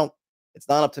advantage. I don't. It's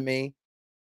not up to me.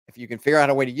 If you can figure out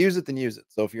a way to use it, then use it.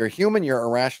 So if you're a human, you're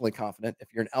irrationally confident.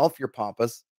 If you're an elf, you're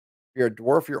pompous. If you're a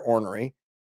dwarf, you're ornery.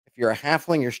 If you're a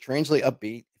halfling, you're strangely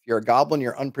upbeat. If you're a goblin,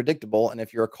 you're unpredictable. And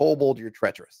if you're a kobold, you're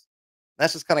treacherous.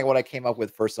 That's just kind of what I came up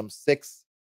with for some six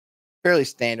fairly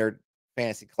standard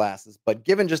fantasy classes, but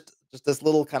given just this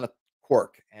little kind of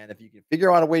quirk. And if you can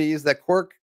figure out a way to use that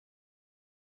quirk,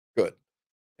 good.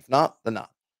 If not, then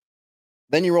not.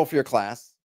 Then you roll for your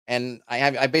class. And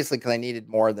I basically because I needed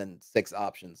more than six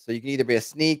options. So you can either be a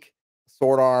sneak,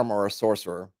 sword arm, or a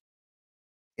sorcerer.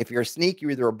 If you're a sneak,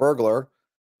 you're either a burglar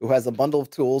who has a bundle of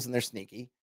tools and they're sneaky.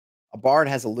 A bard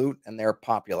has a lute and they're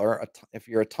popular. If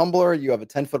you're a tumbler, you have a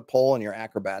 10-foot pole and you're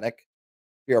acrobatic.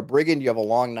 If you're a brigand, you have a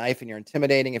long knife and you're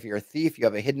intimidating. If you're a thief, you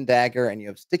have a hidden dagger and you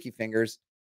have sticky fingers.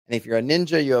 And if you're a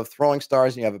ninja, you have throwing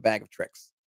stars and you have a bag of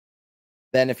tricks.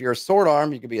 Then, if you're a sword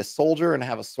arm, you can be a soldier and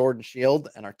have a sword and shield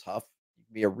and are tough. You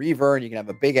can be a reaver and you can have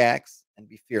a big axe and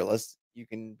be fearless. You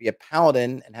can be a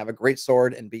paladin and have a great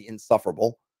sword and be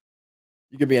insufferable.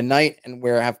 You could be a knight and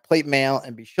have plate mail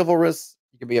and be chivalrous.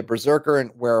 You could be a berserker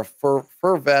and wear a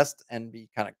fur vest and be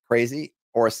kind of crazy.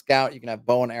 Or a scout, you can have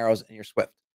bow and arrows and you're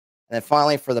swift. And then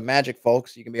finally, for the magic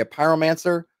folks, you can be a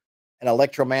pyromancer, an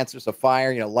electromancer, so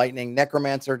fire, lightning,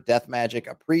 necromancer, death magic,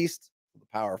 a priest, the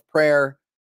power of prayer,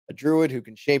 a druid who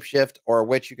can shapeshift, or a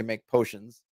witch who can make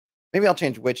potions. Maybe I'll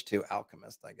change witch to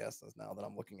alchemist, I guess, as now that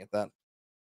I'm looking at that.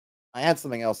 I had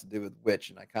something else to do with witch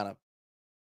and I kind of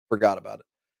forgot about it.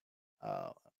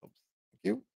 Oops, thank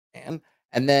you.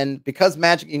 And then because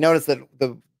magic, you notice that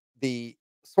the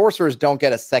sorcerers don't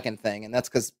get a second thing, and that's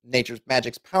because nature's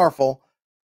magic's powerful.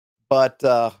 But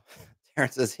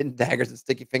Terrence says hidden daggers and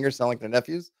sticky fingers sound like their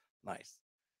nephews. Nice.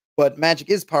 But magic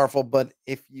is powerful. But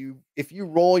if you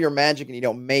roll your magic and you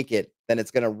don't make it, then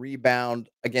it's going to rebound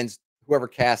against whoever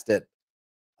cast it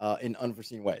in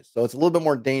unforeseen ways. So it's a little bit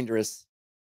more dangerous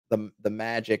the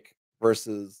magic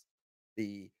versus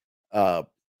the uh,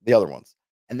 the other ones.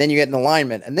 And then you get an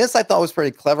alignment. And this I thought was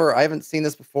pretty clever. I haven't seen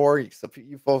this before. So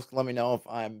you folks can let me know if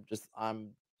I'm just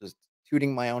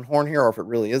tooting my own horn here or if it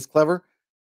really is clever.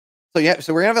 So yeah,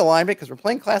 so we're gonna have alignment because we're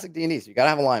playing classic D&D. So you gotta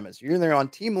have alignments. You're either on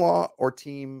team law or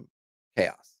team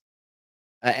chaos.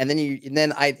 And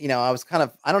then I was kind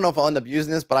of I don't know if I'll end up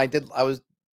using this, but I was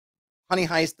honey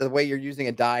heist the way you're using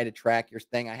a die to track your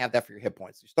thing. I have that for your hit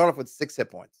points. You start off with 6 hit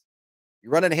points. You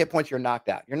run out of hit points, you're knocked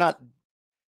out. You're not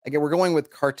again, we're going with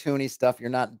cartoony stuff. You're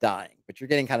not dying, but you're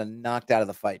getting kind of knocked out of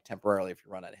the fight temporarily if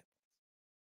you run out of hit.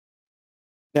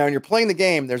 Now, when you're playing the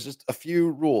game, there's just a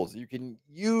few rules. You can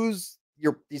use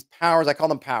these powers. I call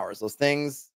them powers. Those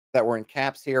things that were in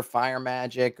caps here, fire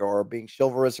magic or being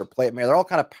chivalrous or plate mail. They're all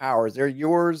kind of powers. They're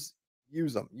yours.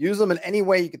 Use them. Use them in any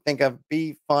way you can think of.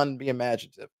 Be fun. Be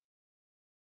imaginative.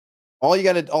 All you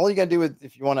gotta do is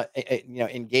if you want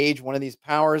to engage one of these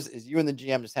powers is you and the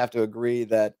GM just have to agree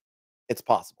that it's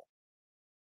possible.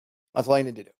 That's all you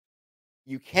need to do.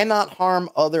 You cannot harm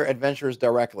other adventurers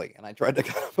directly. And I tried to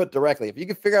kind of put directly. If you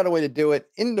can figure out a way to do it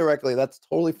indirectly, that's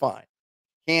totally fine.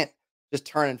 Can't just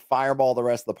turn and fireball the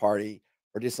rest of the party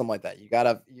or do something like that. You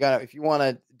gotta if you want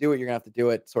to do it, you're gonna have to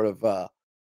do it sort of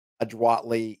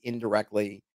adroitly,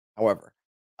 indirectly, however.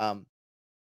 Um,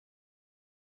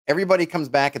 Everybody comes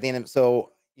back at the end of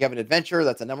so you have an adventure,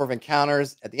 that's a number of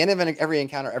encounters. At the end of every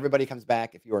encounter, everybody comes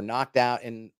back. If you are knocked out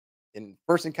in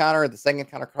first encounter, the second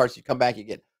encounter cards, you come back,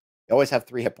 you always have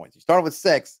 3 hit points. You start with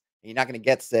six, and you're not going to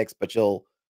get six, but you'll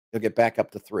get back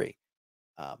up to three.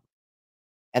 Um,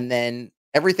 and then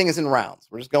everything is in rounds.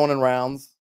 We're just going in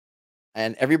rounds,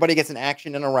 and everybody gets an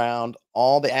action in a round.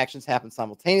 All the actions happen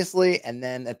simultaneously, and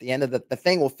then at the end of the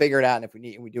thing, we'll figure it out. And if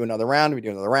we do another round, we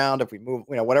do another round. If we move,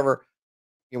 whatever,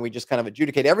 we just kind of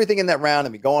adjudicate everything in that round,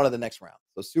 and we go on to the next round.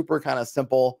 So super kind of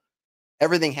simple.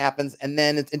 Everything happens, and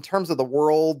then it's in terms of the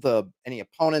world, any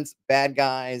opponents, bad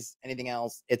guys, anything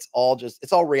else, it's all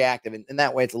reactive, and in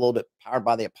that way, it's a little bit powered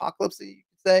by the apocalypse, you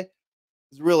could say.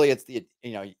 Because really, it's the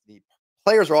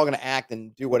players are all going to act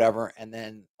and do whatever, and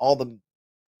then all the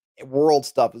world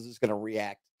stuff is just going to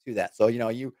react to that. So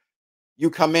you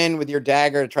come in with your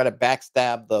dagger to try to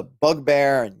backstab the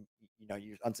bugbear, and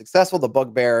you're unsuccessful. The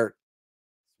bugbear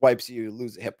swipes you,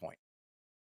 lose a hit point.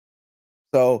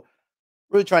 So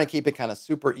really trying to keep it kind of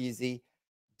super easy.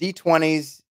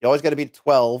 D20s, you always got to beat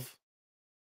 12.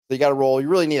 So you got to roll. You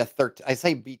really need a 13. I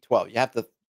say beat 12. You have to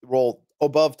roll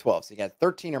above 12. So you got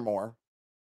 13 or more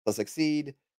to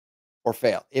succeed or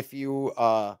fail. If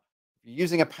you're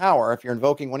using a power, if you're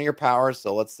invoking one of your powers,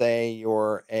 so let's say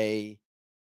you're a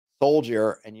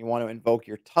soldier and you want to invoke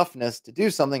your toughness to do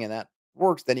something and that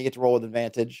works, then you get to roll with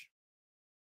advantage.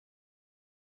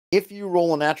 If you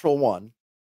roll a natural one,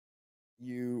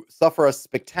 you suffer a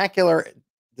spectacular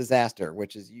disaster,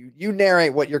 which is you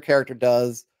narrate what your character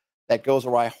does that goes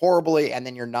awry horribly, and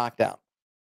then you're knocked out.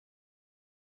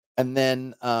 And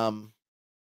then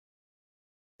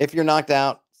if you're knocked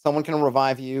out, someone can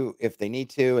revive you if they need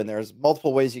to, and there's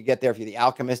multiple ways you get there. If you're the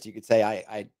alchemist, you could say,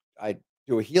 I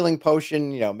do a healing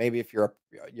potion." Maybe if you're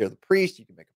the priest, you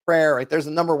can make a prayer. Right? There's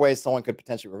a number of ways someone could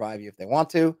potentially revive you if they want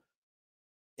to.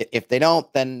 If they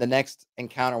don't, then the next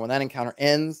encounter, when that encounter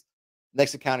ends,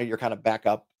 next encounter you're kind of back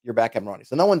up. You're back up and running.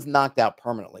 So no one's knocked out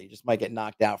permanently. You just might get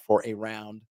knocked out for a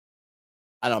round.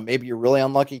 I don't know. Maybe you're really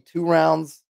unlucky, 2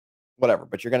 rounds, whatever.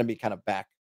 But you're going to be kind of back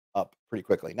up pretty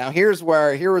quickly. Now here's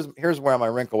where my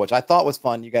wrinkle, which I thought was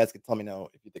fun. You guys could tell me no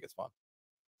if you think it's fun.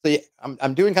 So yeah,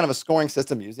 I'm doing kind of a scoring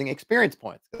system using experience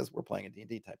points because we're playing a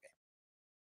D&D type game.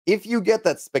 If you get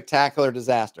that spectacular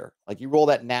disaster, like you roll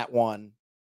that nat one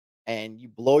and you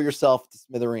blow yourself to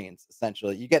smithereens,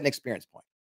 essentially, you get an experience point.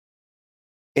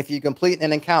 If you complete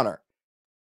an encounter,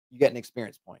 you get an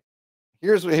experience point.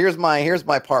 Here's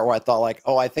my part where I thought like,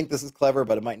 oh, I think this is clever,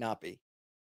 but it might not be.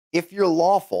 If you're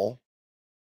lawful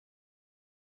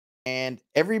and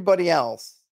everybody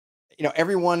else,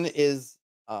 everyone is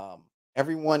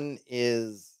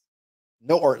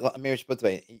no, or maybe I should put it this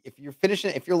way: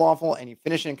 if you're lawful and you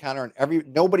finish an encounter and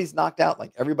nobody's knocked out,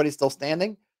 like everybody's still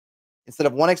standing, instead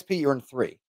of 1 XP, you earn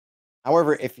 3.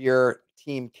 However, if you're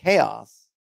Team Chaos,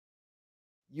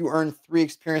 you earn 3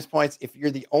 experience points if you're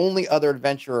the only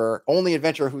adventurer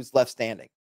who's left standing.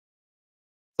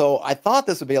 So I thought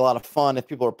this would be a lot of fun if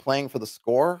people are playing for the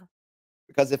score,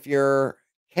 because if you're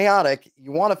chaotic,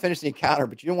 you want to finish the encounter,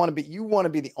 but you want to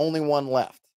be the only one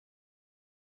left.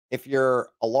 If you're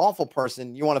a lawful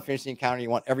person, you want to finish the encounter, you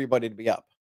want everybody to be up.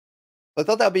 So I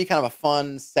thought that would be kind of a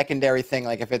fun secondary thing.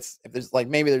 Like if there's like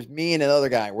maybe there's me and another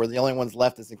guy, we're the only ones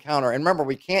left this encounter. And remember,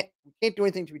 we can't do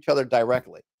anything to each other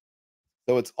directly.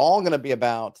 So it's all going to be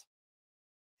about,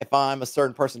 if I'm a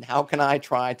certain person, how can I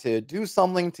try to do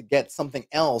something to get something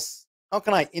else? How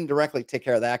can I indirectly take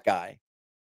care of that guy?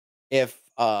 If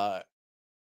like,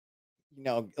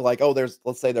 oh,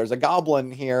 let's say there's a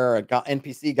goblin here,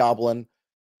 NPC goblin,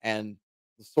 and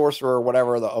the sorcerer or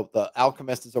whatever, the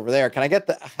alchemist is over there. Can I get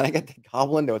the can I get the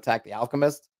goblin to attack the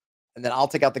alchemist, and then I'll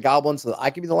take out the goblin so that I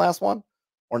can be the last one,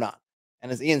 or not?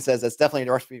 And as Ian says, that's definitely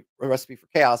a recipe for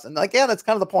chaos. And like, yeah, that's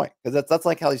kind of the point, because that's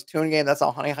like how these tune game. That's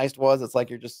how Honey Heist was. It's like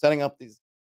you're just setting up these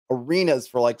arenas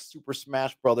for like Super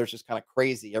Smash Brothers, just kind of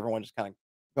crazy. Everyone just kind of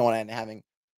going in and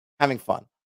having fun.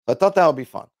 So I thought that would be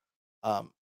fun to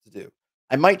do.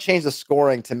 I might change the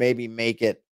scoring to maybe make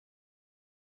it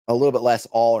a little bit less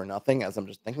all or nothing, as I'm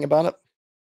just thinking about it.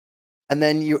 And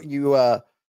then you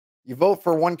vote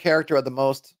for one character at the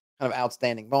most kind of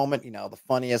outstanding moment, the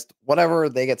funniest, whatever,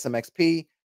 they get some XP.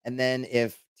 And then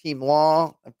if Team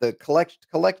Law, if the collective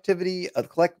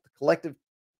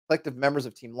members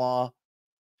of Team Law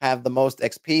have the most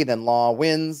XP, then Law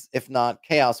wins. If not,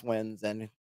 Chaos wins, and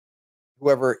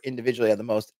whoever individually had the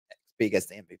most XP gets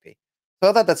the MVP. So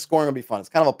I thought that scoring would be fun. It's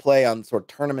kind of a play on sort of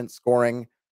tournament scoring.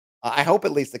 I hope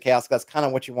at least the chaos. That's kind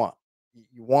of what you want.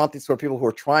 You want these sort of people who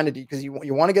are trying to do, because you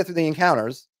want to get through the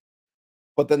encounters,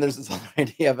 but then there's this other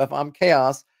idea of, if I'm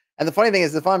chaos. And the funny thing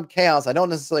is, if I'm chaos, I don't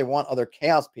necessarily want other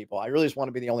chaos people. I really just want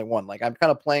to be the only one. Like, I'm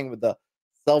kind of playing with the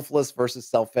selfless versus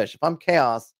selfish. If I'm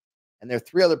chaos and there are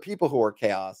 3 other people who are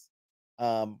chaos,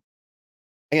 again,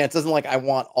 it doesn't like I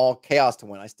want all chaos to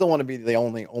win. I still want to be the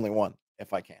only one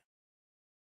if I can.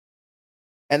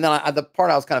 And then the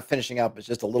part I was kind of finishing up is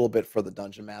just a little bit for the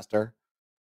dungeon master.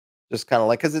 Just kind of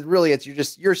like,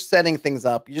 because you're setting things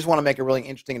up. You just want to make a really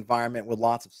interesting environment with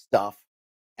lots of stuff.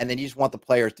 And then you just want the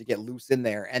players to get loose in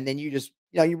there. And then you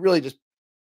really just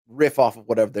riff off of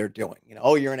whatever they're doing.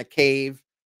 Oh, you're in a cave,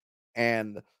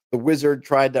 and the wizard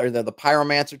or the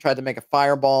pyromancer tried to make a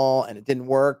fireball and it didn't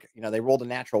work. They rolled a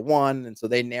natural 1. And so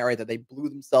they narrate that they blew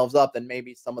themselves up. Then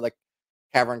maybe some of the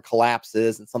cavern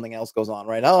collapses and something else goes on,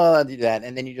 right? Oh, I do that.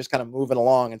 And then you just kind of move it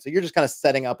along. And so you're just kind of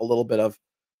setting up a little bit of,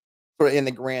 sort of in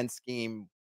the grand scheme,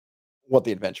 what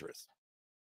the adventure is.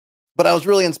 But I was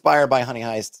really inspired by Honey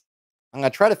Heist. I'm going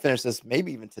to try to finish this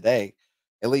maybe even today,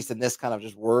 at least in this kind of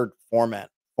just word form.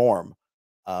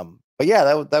 But yeah,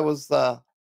 that was that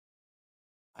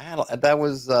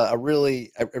was it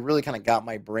really kind of got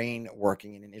my brain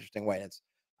working in an interesting way.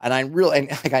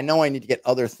 Like, I know I need to get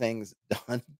other things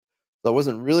done. So it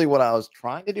wasn't really what I was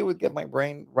trying to do with get my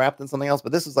brain wrapped in something else.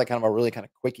 But this is like kind of a really kind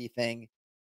of quickie thing.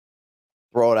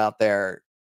 Throw it out there,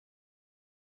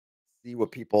 see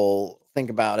what people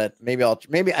think about it.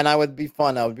 And I would be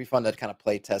fun. That would be fun to kind of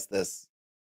play test this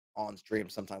on stream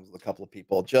sometimes with a couple of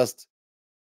people.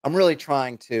 I'm really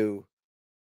trying to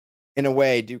in a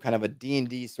way, do kind of a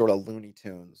D&D sort of Looney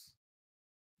Tunes.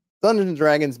 Dungeons and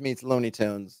Dragons meets Looney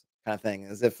Tunes kind of thing,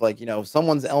 as if, like,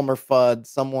 someone's Elmer Fudd,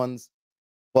 someone's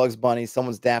Bugs Bunny,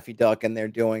 someone's Daffy Duck, and they're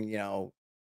doing, the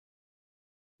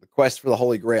quest for the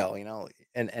Holy Grail,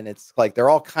 and it's like they're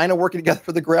all kind of working together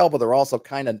for the Grail, but they're also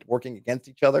kind of working against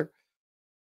each other.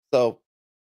 So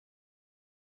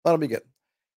that'll be good.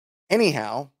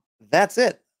 Anyhow, that's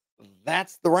it.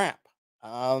 That's the wrap.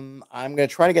 I'm gonna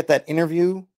try to get that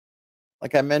interview,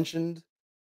 like I mentioned,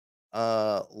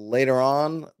 later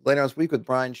on this week with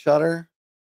Brian Shutter.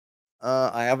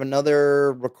 I have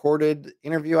another recorded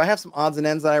interview. I have some odds and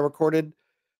ends that I recorded,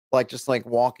 like just like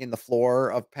walking the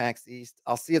floor of PAX East.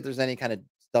 I'll see if there's any kind of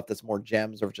stuff that's more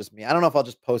gems or just me. I don't know if I'll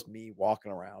just post me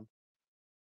walking around.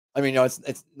 I mean,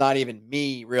 it's not even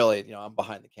me really. I'm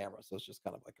behind the camera, so it's just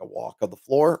kind of like a walk of the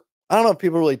floor. I don't know if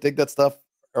people really dig that stuff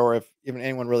or if even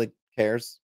anyone really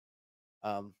cares.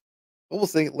 Um, but we'll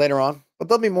see later on. But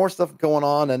there'll be more stuff going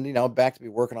on, and back to be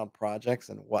working on projects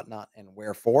and whatnot and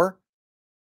wherefore.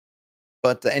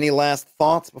 But any last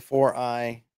thoughts before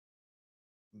I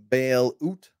bail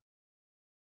out?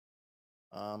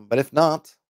 But if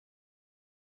not,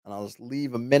 and I'll just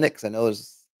leave a minute because I know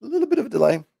there's a little bit of a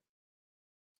delay.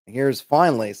 Here's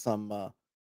finally some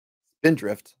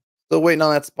Spindrift. Still waiting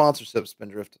on that sponsorship,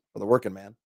 Spindrift, for the working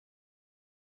man.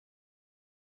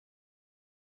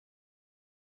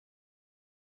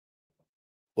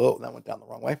 Whoa, that went down the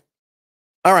wrong way.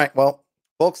 All right, well,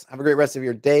 folks, have a great rest of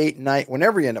your day, night,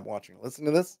 whenever you end up watching. Listen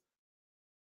to this.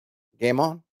 Game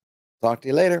on. Talk to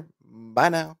you later. Bye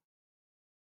now.